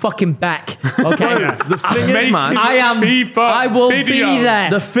FIFA. I'm fucking back. Okay, The thing is, man, I am. FIFA I will videos. be there.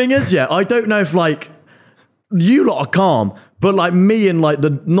 the thing is, I don't know if like you lot are calm, but like me and like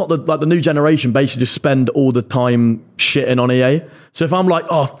the new generation basically just spend all the time shitting on EA. So if I'm like,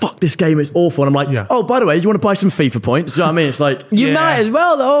 oh fuck, this game is awful, and I'm like, oh, by the way, do you want to buy some FIFA points? Do you know what I mean? It's like You might as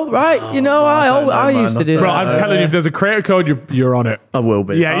well, though, right? You know, I used to do Bro, that. I'm telling you, if there's a creator code, you're on it. I will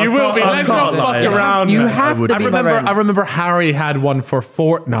be. Yeah, you will be. Let's not fuck around. You man. have to be my friend. I remember Harry had one for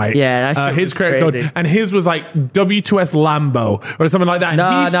Fortnite. Yeah, that shit his was creator crazy. code, and his was like W2S Lambo or something like that.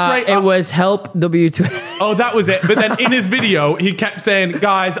 No, it was help W2. Oh, that was it. But then in his video, he kept saying,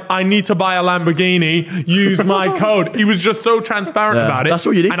 "Guys, I need to buy a Lamborghini. Use my code." He was just so transparent about it. That's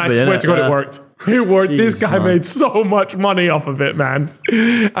what you need and to I be, swear innit? to God, Yeah. it worked. It worked. Jeez, this guy man. made so much money off of it, man.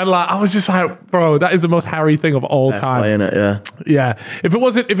 And like, I was just like, bro, that is the most Harry thing of all time. Playing it, yeah. Yeah. If it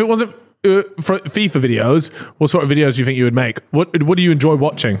wasn't for FIFA videos, what sort of videos do you think you would make? What do you enjoy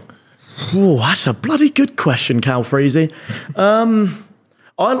watching? Oh, that's a bloody good question, Cal Freezy.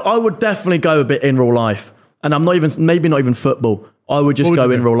 I would definitely go a bit in real life, and maybe not even football. I would just What would go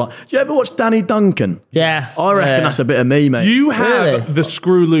you in do? real life. Do you ever watch Danny Duncan? Yes. I reckon that's a bit of me, mate. You have Really? the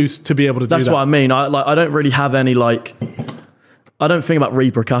screw loose to be able to do That's that. what I mean. I don't really have any like. I don't think about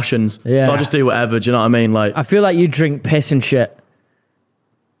repercussions. Yeah. So I just do whatever. Do you know what I mean? Like, I feel like you drink piss and shit.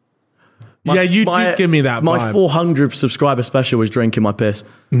 Yeah, you did give me that My vibe. 400 subscriber special was drinking my piss.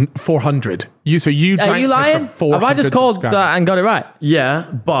 400. You Are you drank lying? this for Have I 400 just called subscribers. that and got it right?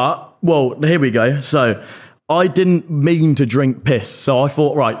 Yeah, but well, here we go. So I didn't mean to drink piss. So I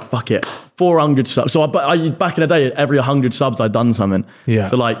thought, right, fuck it. 400 subs. So I back in the day, every 100 subs, I'd done something. Yeah.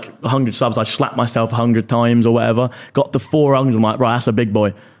 So like 100 subs, I slapped myself 100 times or whatever. Got to 400. I'm like, right, that's a big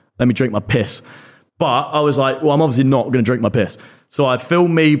boy. Let me drink my piss. But I was like, well, I'm obviously not going to drink my piss. So I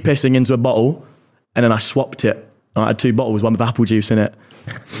filmed me pissing into a bottle, and then I swapped it. I had 2 bottles, one with apple juice in it.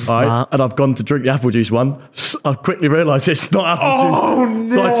 All right, and I've gone to drink the apple juice one. I quickly realised it's not apple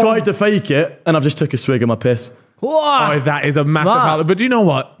juice. So I tried to fake it, and I've just took a swig of my piss. Oh, that is a massive Smart. outlet. But do you know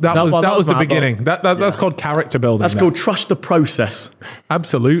what? That was the smart, beginning. That's called character building. That's called trust the process.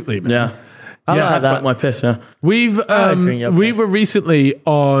 Absolutely, man. Yeah. So I yeah, I like had that. drank my piss, yeah. We've drink your we piss. were recently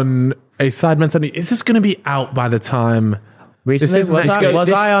on a Sidemen Sunday. Is this going to be out by the time? Recently, isn't was,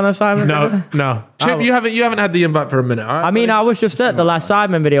 nice. I on assignment? No. Chip, Oh. you haven't had the invite for a minute. All right? I mean, I was just at the last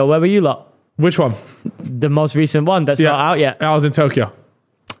Sidemen video. Where were you lot? Which one? The most recent one that's not out yet. I was in Tokyo.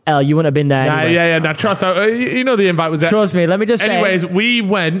 El, you wouldn't have been there anyway. Yeah. Now, trust. You know the invite was there. Trust me, let me just say. Anyways, we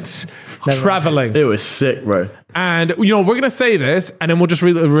went traveling. It was sick, bro. And, we're going to say this, and then we'll just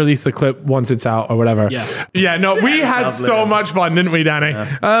release the clip once it's out or whatever. Yeah, no, we had so much fun, didn't we, Danny?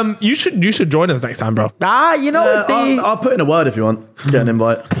 Yeah. You should join us next time, bro. I'll put in a word if you want. Get an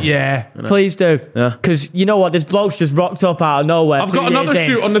invite. Yeah. Please do. Yeah. Because you know what? This bloke's just rocked up out of nowhere. I've got another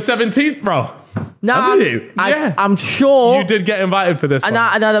shoot on the 17th, bro. Nah, have you? Yeah. I'm sure. You did get invited for this one.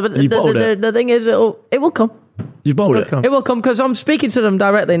 But the thing is, it will come. You bowled it. It will come because I'm speaking to them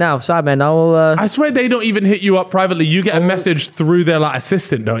directly now. Sidemen, I swear they don't even hit you up privately. You get a message through their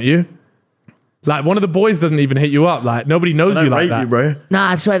assistant, don't you? Like one of the boys doesn't even hit you up. Like nobody knows you like that, bro.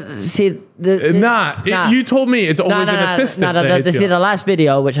 Nah, I swear. See, you told me it's always an assistant. See the last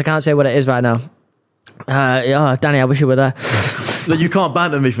video, which I can't say what it is right now. Danny, I wish you were there. You can't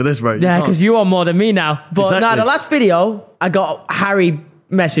banter me for this, bro. Yeah, because you are more than me now. But exactly. the last video, I got Harry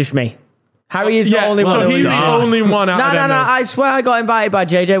messaged me. Harry is the only one. So he's the only one out of them. No. I swear I got invited by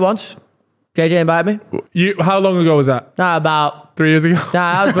JJ once. JJ invited me. How long ago was that? About 3 years ago.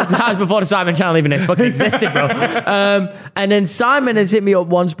 That was before the Sidemen channel even fucking existed, bro. And then Simon has hit me up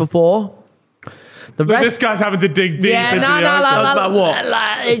once before. This guy's having to dig deep. Yeah, into about what?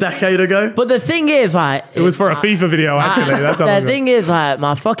 A decade ago? But the thing is, it was for a FIFA video, actually. That's the thing is,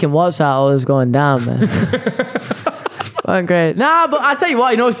 my fucking WhatsApp was going down, man. Great. Nah, but I tell you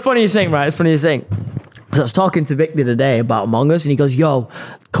what, it's funniest thing, right? It's funniest thing. So I was talking to Vic the other day about Among Us, and he goes, "Yo,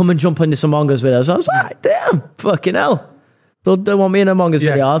 come and jump into some Among Us with us." I was like, "Damn, fucking hell! Don't want me in Among Us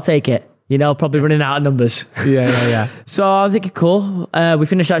video? I'll take it." Probably running out of numbers. Yeah. So I was thinking, cool. We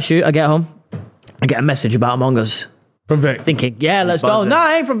finish that shoot. I get home. I get a message about Among Us from Vic. Thinking, yeah, let's go. No,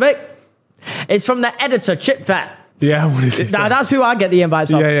 it ain't from Vic. It's from the editor, Chip Fat. Yeah, what is it? Nah, that's who I get the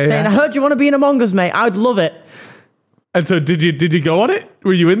invites from. Yeah. Saying, I heard you want to be in Among Us, mate. I'd love it. And so did you go on it?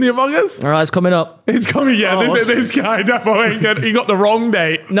 Were you in the Among Us? All right, it's coming up. It's coming, yeah. Oh. This guy definitely he got the wrong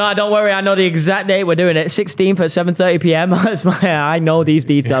date. No, don't worry. I know the exact date we're doing it. 16th at 7:30 p.m. I know these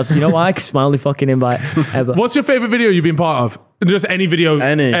details. You know why? Because it's my only fucking invite ever. What's your favourite video you've been part of? Just any video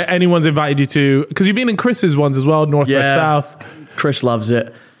anyone's invited you to? Because you've been in Chris's ones as well, North, West, South. Chris loves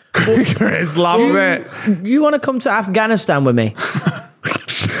it. Chris loves it. You want to come to Afghanistan with me?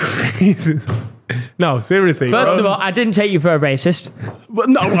 No, seriously. First of all, I didn't take you for a racist. But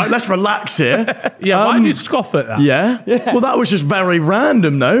no, let's relax here. Why do you scoff at that? Yeah. Well, that was just very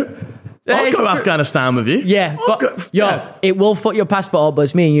random, though. I'll go to Afghanistan with you. Yeah. It will fuck your passport up, but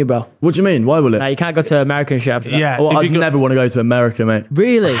it's me and you, bro. What do you mean? Why will it? You can't go to America and shit after that. Yeah. Well, I'd never want to go to America, mate.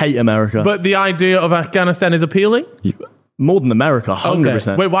 Really? I hate America. But the idea of Afghanistan is appealing? More than America, 100%.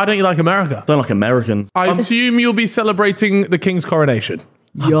 Okay. Wait, why don't you like America? Don't like Americans. I assume you'll be celebrating the King's coronation.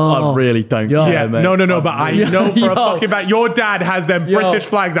 I really don't care, mate. No, but I know for a fucking fact your dad has them British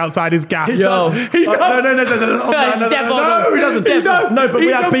flags outside his gaff. He does. No, he doesn't. No, but we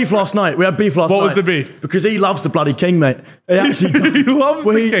had beef last night. What was the beef? Because he loves the bloody king, mate. He loves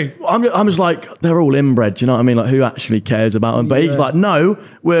the king. I'm just like, they're all inbred, do you know what I mean? Like, who actually cares about him? But he's like, no,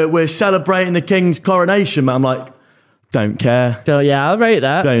 we're celebrating the king's coronation, man. I'm like, don't care. So, yeah, I'll rate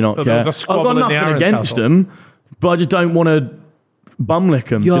that. Do not care. I've got nothing against them, but I just don't want to bumlick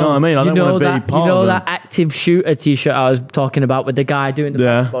them. Do you know what I mean? I don't want to be part of them. That active shooter t-shirt I was talking about with the guy doing the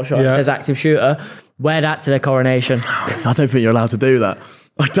basketball shot that says active shooter? Wear that to the coronation. I don't think you're allowed to do that.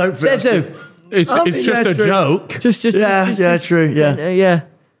 I don't think. It's just a joke. True. Yeah.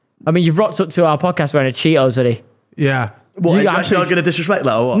 I mean, you've rocked up to our podcast wearing a Cheetos hoodie. Yeah. What, are you going to disrespect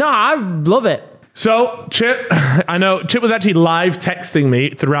that or what? No, I love it. So, Chip was actually live texting me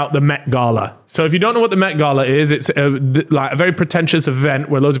throughout the Met Gala. So if you don't know what the Met Gala is, it's a very pretentious event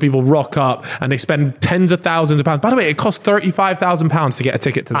where loads of people rock up and they spend tens of thousands of pounds. By the way, it costs £35,000 to get a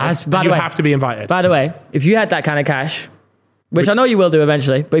ticket to this. You have to be invited. By the way, if you had that kind of cash, which I know you will do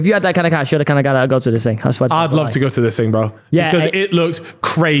eventually, but if you had that kind of cash, you're the kind of guy that would go to this thing. I'd love to go to this thing, bro. Yeah, because it looks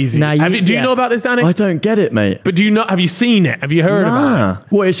crazy. Do you know about this, Danny? I don't get it, mate. But have you seen it? Have you heard about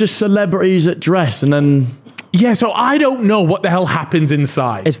it? Well, it's just celebrities that dress and then... Yeah, so I don't know what the hell happens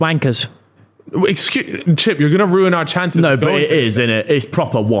inside. It's wankers. Chip, you're going to ruin our chances. No, but it is, isn't it? It's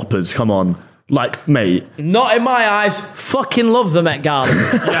proper whoppers, come on. Like, mate. Not in my eyes. Fucking love the Met Gala.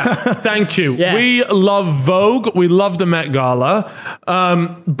 Yeah, thank you. Yeah. We love Vogue. We love the Met Gala.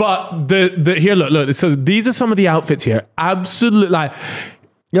 But here, look. So these are some of the outfits here. Absolutely,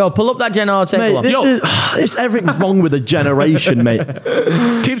 Yo, pull up that Gen R table. Mate, it's everything wrong with the generation, mate.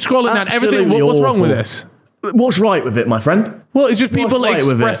 Keep scrolling down. Everything. What's wrong with this? What's right with it, my friend? Well, it's just people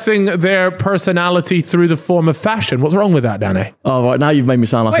expressing their personality through the form of fashion. What's wrong with that, Danny? Oh, right. Now you've made me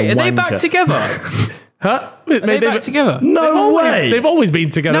sound like a wanker. Wait, are they back together? Huh? Are they back together? No way. They've always been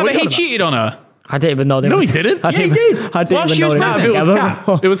together. No, What but are you he on cheated on her. I didn't even know they No, were. he didn't. I didn't, Yeah, he did. I didn't Well, even she know was they were pregnant. It was together.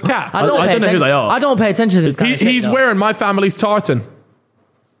 Cat. It was Cat. I don't know who they are. I don't pay attention to this kind of shit, He's though. wearing my family's tartan.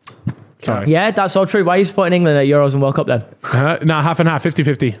 Sorry. Yeah, that's all true. Why are you supporting England at Euros and World Cup then? No, half and half,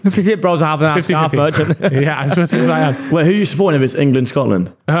 50-50. Bros are half and half, 50-50. half merchant. Yeah, I suppose I am. Wait, who are you supporting if it's England,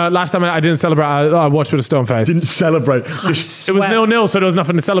 Scotland? Last time I didn't celebrate. I watched with a stone face. Didn't celebrate. It was 0-0, so there was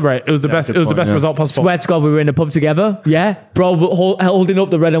nothing to celebrate. It was the best. It was the best result possible. Swear to God, we were in the pub together. Yeah, bro, holding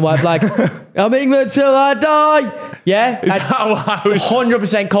up the red and white flag. I'm England till I die. Yeah, Is that how I was-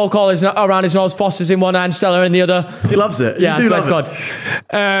 100% cold collars around his nose. Foster's in one hand, Stella in the other. He loves it. Yeah, You do swear to love God.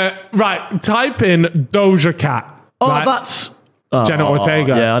 it. Right, type in Doja Cat. Oh, right? that's... Jenna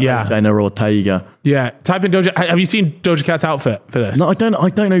Ortega. Yeah, I know Yeah. Jenna Ortega. Yeah, type in Doja. Have you seen Doja Cat's outfit for this? No, I don't know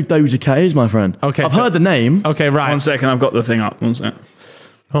who Doja Cat is, my friend. Okay, I've so- heard the name. Okay, right. 1 second, I've got the thing up. 1 sec.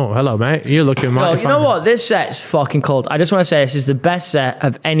 Oh, hello, mate. You're looking Yo, mighty you know fine. what? This set's fucking cold. I just want to say this is the best set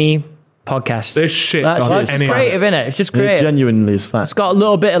of any podcast. This shit That's on it. It's just any creative, innit? It's just It creative. genuinely is fat. It's got a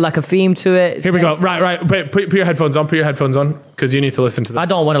little bit of like a theme to it. It's Here we go. nice. Right. Put your headphones on. Put your headphones on because you need to listen to this. I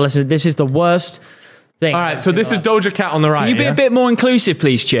don't want to listen. This is the worst thing. All right. So this is Doja Cat on the right. Can you be yeah? a bit more inclusive,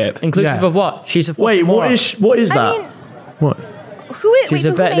 please, Chip? Inclusive Yeah. of what? She's a fucking Wait, moron. what is that? I mean, What? who is? Wait, She's so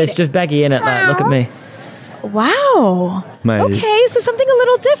a who bet. made There's it? just Beggy in it. Like, look at me. Wow. Mate. Okay, so something a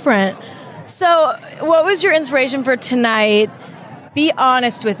little different. So, what was your inspiration for tonight? Be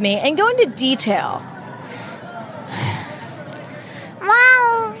honest with me and go into detail.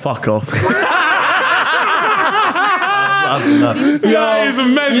 Wow. Fuck off. Yeah, it's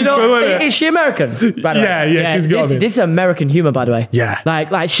mental, You know, isn't it? is she American? By the way? Yeah, she's got this, me. this is American humor, by the way. Yeah.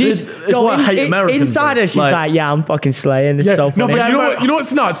 like she's. It's why I hate Americans, Inside though. her, she's Like- like, yeah, I'm fucking slaying. This is so No, funny. but you know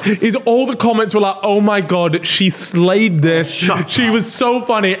what's nuts is all the comments were like, "Oh my god, she slayed this. She was so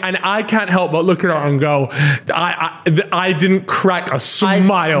funny," and I can't help but look at her and go, "I didn't crack a I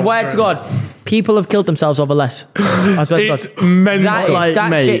smile." swear to God, people have killed themselves over less. I swear to God. It's mental. That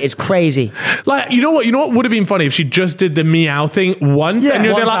mate. shit is crazy. Like, you know what would have been funny if she just did the meow thing once, Yeah, and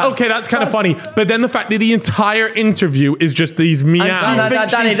you're one there like, time. okay, that's kind of funny. But then the fact that the entire interview is just these meows. No,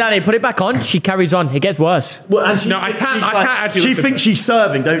 Danny, put it back on. She carries on. It gets worse. Well, and she No, I thinks can't- she's I can't actually She listen. thinks she's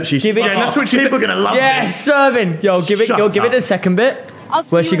serving, don't she? She's it- like, yeah, that's what she people said. are going to love Yeah, this. serving. Yo, give it Shut the second bit I'll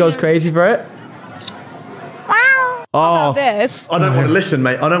see where she when goes you're- crazy for it. Wow. How about this? I don't want to listen,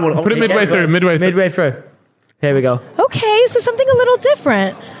 mate. I don't want to... Put it midway through. Midway through. Here we go. Okay, so something a little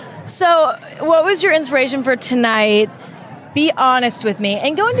different. So, what was your inspiration for tonight? Be honest with me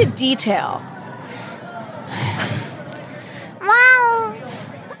and go into detail. Wow.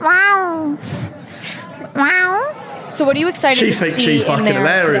 Wow. Wow. So, what are you excited She to thinks see she's in fucking there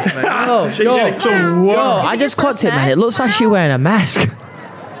hilarious, today? mate. Yo, She yo, thinks she's yo, Is I it just your caught first it, man. met? It looks like she's wearing a mask.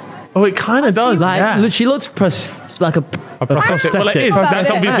 Oh, it kind of does. Like, Yeah. she looks like a prosthetic. Well, it is. How about That's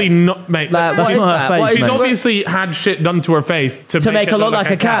this? obviously not, mate. Like, That's what is not her that? face, What is She's mate. it? obviously had shit done to her face to make her look like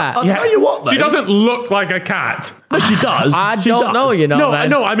a cat. I'll tell you what, though. She doesn't look like a cat. No, she does. I She don't does. know, you know, No,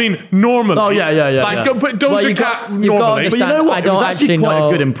 man. I mean normally. Oh, yeah. Like, yeah. go put Doja Well, Cat you've got to normally. But you understand, know what? I It don't was actually actually quite a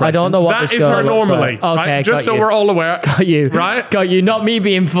know. good impression. I don't know what That this is girl her looks normally. like. Okay, right? Just got so you. we're all aware. Got you. Right? Got you. Not me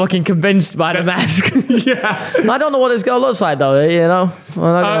being fucking convinced by the mask. Yeah. I don't know what this girl looks like, though, you know?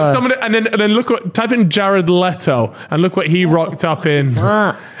 Well, I don't know. Somebody, and then look what, type in Jared Leto and look what he rocked up in.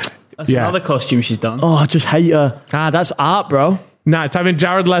 That's Yeah. another costume she's done. Oh, I just hate her. That's art, bro. Nah, type in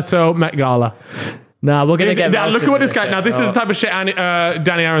Jared Leto Met Gala. Nah, we're going to get Now, look roasted at what for this guy. Now, this is the type of shit Danny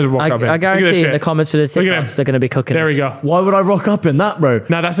Aaron's would walk up in. I Look at this guarantee in shit. the comments of the Look at him. TikToks, they're going to be cooking. There we us. go. Why would I rock up in that, bro?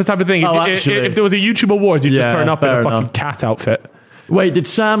 Now, that's the type of thing. Oh, If actually. there was a YouTube Awards, you'd just Yeah, turn up in a fair fucking enough. cat outfit. Wait, did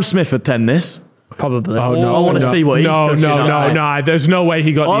Sam Smith attend this? Probably. Oh, no. I wanna see what he's cooking up. No. There's no way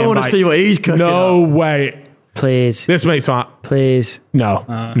he got the I want to invite. see what he's cooking No up. way. Please. This makes sense. Please. No.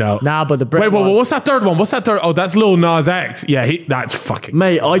 Nah, but the Wait, what's that third one? What's that third? Oh, that's Lil Nas X. Yeah, that's fucking...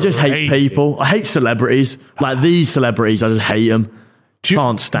 Mate, I just hate Crazy. people. I hate celebrities. Like these celebrities, I just hate them.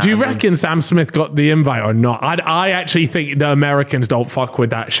 Can't stand Do you them. reckon Sam Smith got the invite or not? I actually think the Americans don't fuck with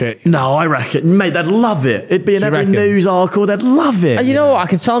that shit. No, I reckon. Mate, they'd love it. It'd be in Do you every reckon? news article. They'd love it. And you know what? I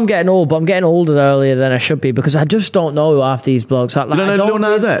can tell I'm getting old, but I'm getting older earlier than I should be because I just don't know half these blogs. Like, You don't know Lil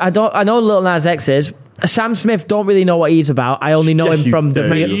Nas X? I know Lil Nas X is. Sam Smith, don't really know what he's about. I only know Yes, him you from the... do.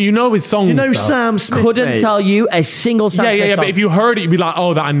 Mate, you know his songs. You know though. Sam Smith, Couldn't mate. tell you a single Sam Smith Yeah. song. But if you heard it, you'd be like,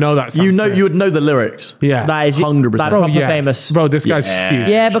 oh, I know that. Sam You know, Smith. you would know the lyrics. Yeah. That is 100%. like, Bro, proper yes. famous. Bro, this guy's Yeah. huge.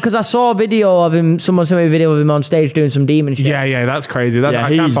 Yeah, because I saw a video of him. Someone sent me a video of him on stage doing some demon shit. Yeah, that's crazy. That's, Yeah, I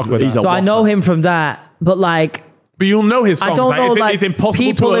can't he's- fuck with he's that. a- So I know him from that, but like But you'll know his songs. I don't know, it's impossible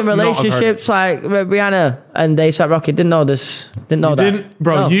people to in relationships like Rihanna and A$AP Rocky didn't know this. Didn't know that. Didn't,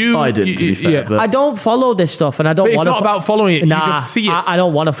 bro. No. I didn't, to be fair. But I don't follow this stuff, and I don't But want it's not about following it. Nah, you just see it. I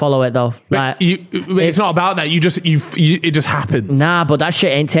don't want to follow it though. Like, It's not about that. It just happens. Nah, but that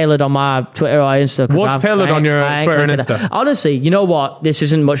shit ain't tailored on my Twitter or Insta. What's tailored on your Twitter and Insta? Honestly, you know what? This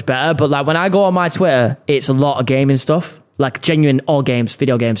isn't much better, but like when I go on my Twitter, it's a lot of gaming stuff. Like genuine all games,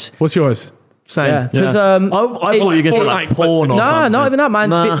 video games. What's yours? Same. Yeah, because I thought you were going to say like porn or something. Nah, not even that, man.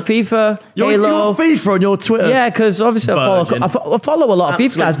 FIFA, You're Halo. FIFA on your Twitter. Yeah, because obviously I follow a lot of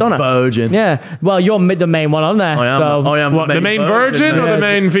FIFA guys, don't I? Virgin. Yeah. Well, you're the main one on there. I am. What, the main virgin or the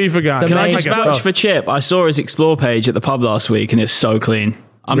main FIFA guy? Can I just vouch for Chip? I saw his explore page at the pub last week, and it's so clean.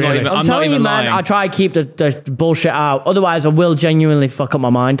 I'm telling you, man, I try to keep the bullshit out. Otherwise, I will genuinely fuck up my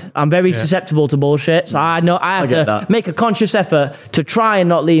mind. I'm very susceptible to bullshit, so I know I have to make a conscious effort to try and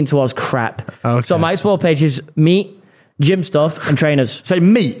not lean towards crap. Okay. So my explore page is meat, gym stuff, and trainers. Say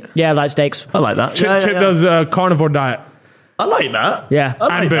meat? Yeah, like steaks. I like that. Chip does a carnivore diet. I like that. Yeah.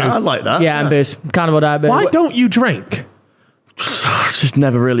 And booze. I like that. Yeah, and booze. Carnivore diet, booze. Why don't you drink? It's just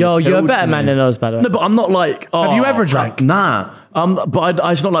never really. Yo, you're a better man than us, by the way. No, but I'm not like. Have you ever drank? Nah. But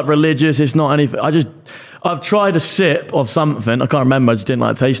it's not like religious. It's not anything. I've tried a sip of something. I can't remember. I just didn't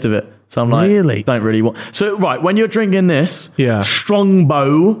like the taste of it. So I'm like, really? Don't really want. So right, when you're drinking this, Yeah.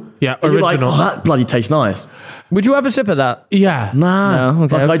 Strongbow, Yeah, you're like, original. oh, that bloody tastes nice. Would you have a sip of that? Yeah. Nah. No,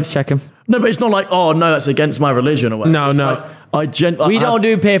 okay, Like, just checking. No, but it's not like, oh no, that's against my religion or whatever. No, It's no. like, We don't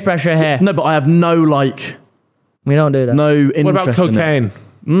do peer pressure here. No, but I have no like. We don't do that. No interest. What about cocaine?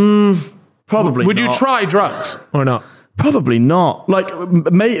 Probably. Would not. you try drugs or not? Probably not. Like,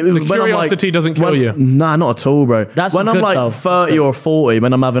 the curiosity doesn't kill you. Nah, not at all, bro. That's when I'm good, like though. 30 or 40,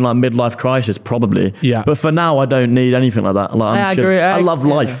 when I'm having like midlife crisis, probably. Yeah. But for now, I don't need anything like that. Like, I chill. agree. I love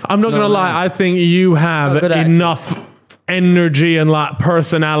life. I'm not gonna lie. I think you have good attitude. enough energy and like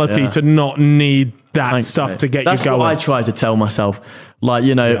personality to not need that Thanks, stuff mate. to get That's you going. what I try to tell myself. Like,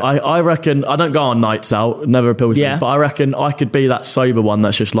 you know, I reckon I don't go on nights out, never appealed to me, but I reckon I could be that sober one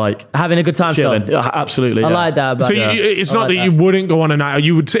that's just like having a good time chilling. still. Yeah, absolutely. I like that. But So it's not like that you wouldn't go on a night.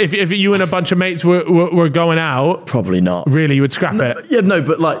 You would if you and a bunch of mates were going out. Probably not. Really, you would scrap it. Yeah, no,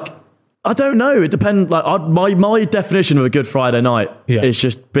 but like, I don't know. It depends. Like, my definition of a good Friday night is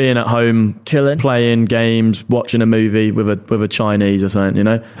just being at home, chilling, playing games, watching a movie with a Chinese or something. You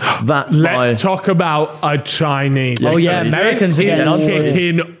know, that's Let's talk about a Chinese. Yes, Americans again.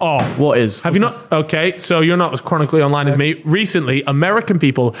 Kicking off. What is? Have you not? Okay, so you're not as chronically online as me. Recently, American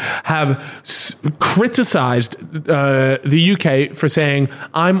people have criticized the UK for saying,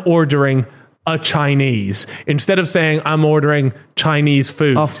 "I'm ordering a Chinese," instead of saying I'm ordering Chinese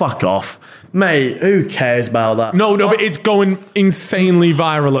food. Oh, fuck off. Mate, who cares about that? No, but it's going insanely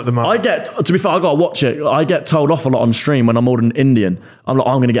viral at the moment. To be fair, I gotta watch it. I get told off a lot on stream when I'm ordering Indian. I'm like,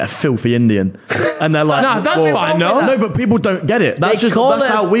 I'm gonna get a filthy Indian. And they're like, no, that's fine, no. No, but people don't get it. That's They call it-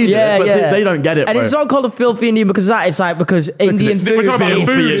 how we do it, but they don't get it, And bro. it's not called a filthy Indian because of that. It's like because Indian it's- food. we're talking about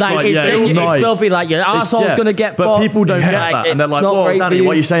food. It's Like, like, yeah, it's nice. filthy. Like your arsehole's gonna get. But boxed. people don't get Like, that, and they're like, not "Oh, great for Danny, you.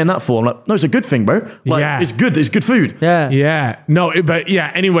 what are you saying that for?" I'm like, "No, it's a good thing, bro. Like, Yeah. it's good. It's good food." Yeah. No, but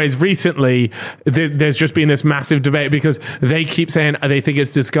anyways, recently there's just been this massive debate because they keep saying they think it's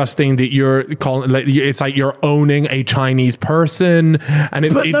disgusting that you're calling it's like you're owning a Chinese person, and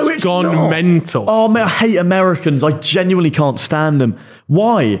it's gone mental. Oh man, I hate Americans. I genuinely can't stand them.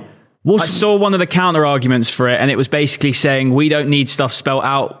 Why? I saw one of the counter arguments for it, and it was basically saying we don't need stuff spelled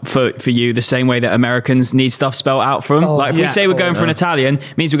out for you the same way that Americans need stuff spelled out for them. Like if we say we're going for an Italian,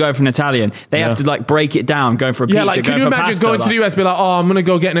 it means we're going for an Italian. They have to like break it down, going for a pizza. Yeah, like can you imagine going to the US, be like, "Oh, I'm gonna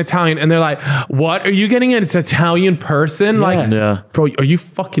go get an Italian," and they're like, "What? Are you getting an Italian person?" Like, bro, are you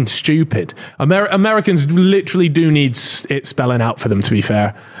fucking stupid? Americans literally do need it spelling out for them. To be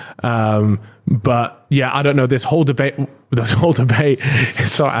fair, but yeah, I don't know this whole debate.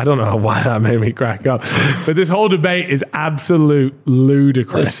 Sorry, I don't know why that made me crack up, but this whole debate is absolute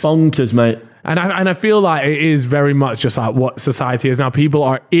ludicrous. It's bonkers, mate. And I feel like it is very much just like what society is now. People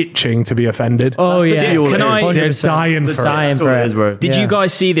are itching to be offended. Oh yeah, they're dying for it. Bro. Did you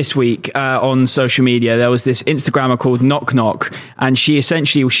guys see this week on social media? There was this Instagrammer called Knock Knock, and she's a food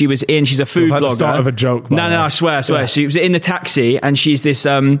blogger. The start of a joke. No, I swear. Yeah. She was in the taxi, and she's this.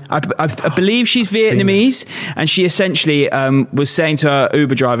 I believe she's Vietnamese, and she essentially was saying to her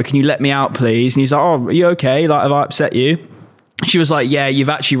Uber driver, "Can you let me out, please?" And he's like, "Oh, are you okay? Like, have I upset you?" She was like, yeah, you've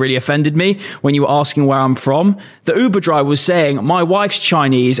actually really offended me when you were asking where I'm from. The Uber driver was saying, my wife's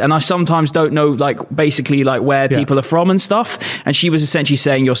Chinese and I sometimes don't know, like, basically, like, where people are from and stuff. And she was essentially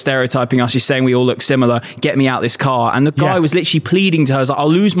saying, you're stereotyping us. You're saying we all look similar. Get me out this car. And the guy was literally pleading to her, like,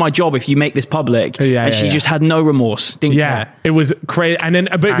 I'll lose my job if you make this public. And she just had no remorse. Didn't care. It was crazy. And then,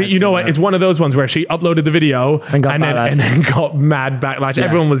 but you know what? It's one of those ones where she uploaded the video and then got mad backlash. Yeah.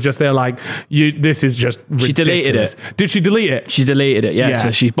 Everyone was just there like, this is just ridiculous. She deleted it. Did she delete it? She deleted it,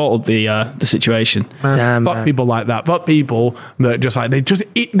 so she bottled the situation. Damn, fuck people like that. Fuck people that just like,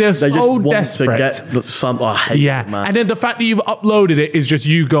 they're so desperate. To get some, I hate it, man. And then the fact that you've uploaded it is just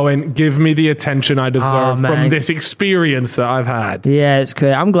you going, give me the attention I deserve from this experience that I've had. Yeah, it's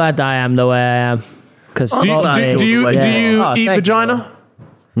crazy. I'm glad that I am the way I am. Because do you eat vagina?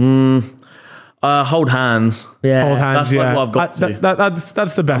 Hold hands. Yeah, hold hands. That's like what I've got to.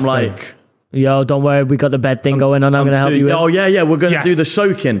 That's the best. I'm thing. Yo, don't worry, we got the bed thing going on. I'm going to help you with. Oh yeah, we're going to do the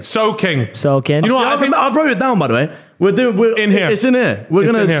soaking. Soaking. You know what? I've wrote it down, by the way. We're in here. It's in here.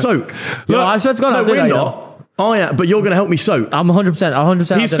 We're going to soak. Look, I swear to God, we're not. Oh yeah, but you're going to help me soak. I'm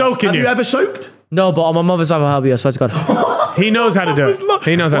 100%. He's soaking you. Have you ever soaked? No, but on my mother's side, I'll help you. I swear to God. He knows how to do it.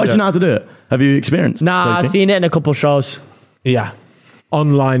 He knows how to do it. Why do you know how to do it? Have you experienced? Nah, soaking? I've seen it in a couple shows. Yeah,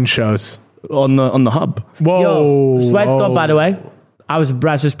 online shows on the hub. Whoa! Yo, swear to God, by the way, I was a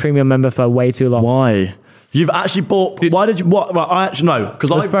Brazzers premium member for way too long. Why? You've actually bought. Why did you? What? Well, I actually know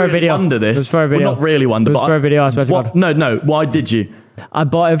because I really wonder this. It was for a video. Well, not really wonder, it was but for a video. I swear to God. No. Why did you? I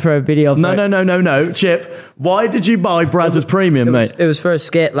bought it for a video. No, Chip. Why did you buy Brazzers Premium, mate? It was for a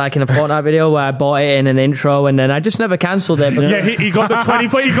skit, like in a Fortnite video, where I bought it in an intro, and then I just never cancelled it. Yeah, he got the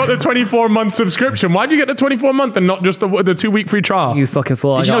 24. He got the 24-month subscription. Why'd you get the 24-month and not just the 2-week free trial? You fucking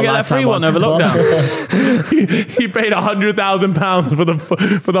fool! Did you not get that free one over lockdown? he paid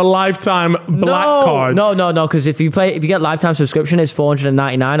 £100,000 for the lifetime black card. No, because if you get lifetime subscription, it's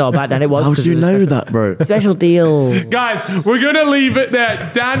 $499, or back then it was. How do you know that, bro? Special deal. Guys, we're gonna leave it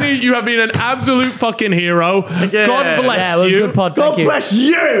there. Danny, you have been an absolute fucking hero. Yeah. God bless it was you. a good pod. God bless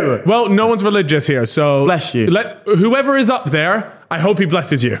you. Well, no one's religious here, so bless you. Whoever is up there, I hope he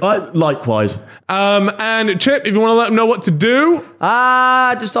blesses you. Likewise. And Chip, if you want to let him know what to do,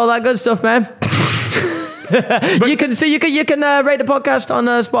 just all that good stuff, man. You can rate the podcast on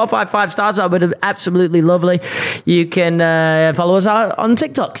Spotify 5 stars. That would be absolutely lovely. You can follow us out on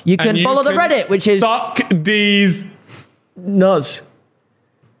TikTok. You can follow the Reddit, which is Suck D's nuts.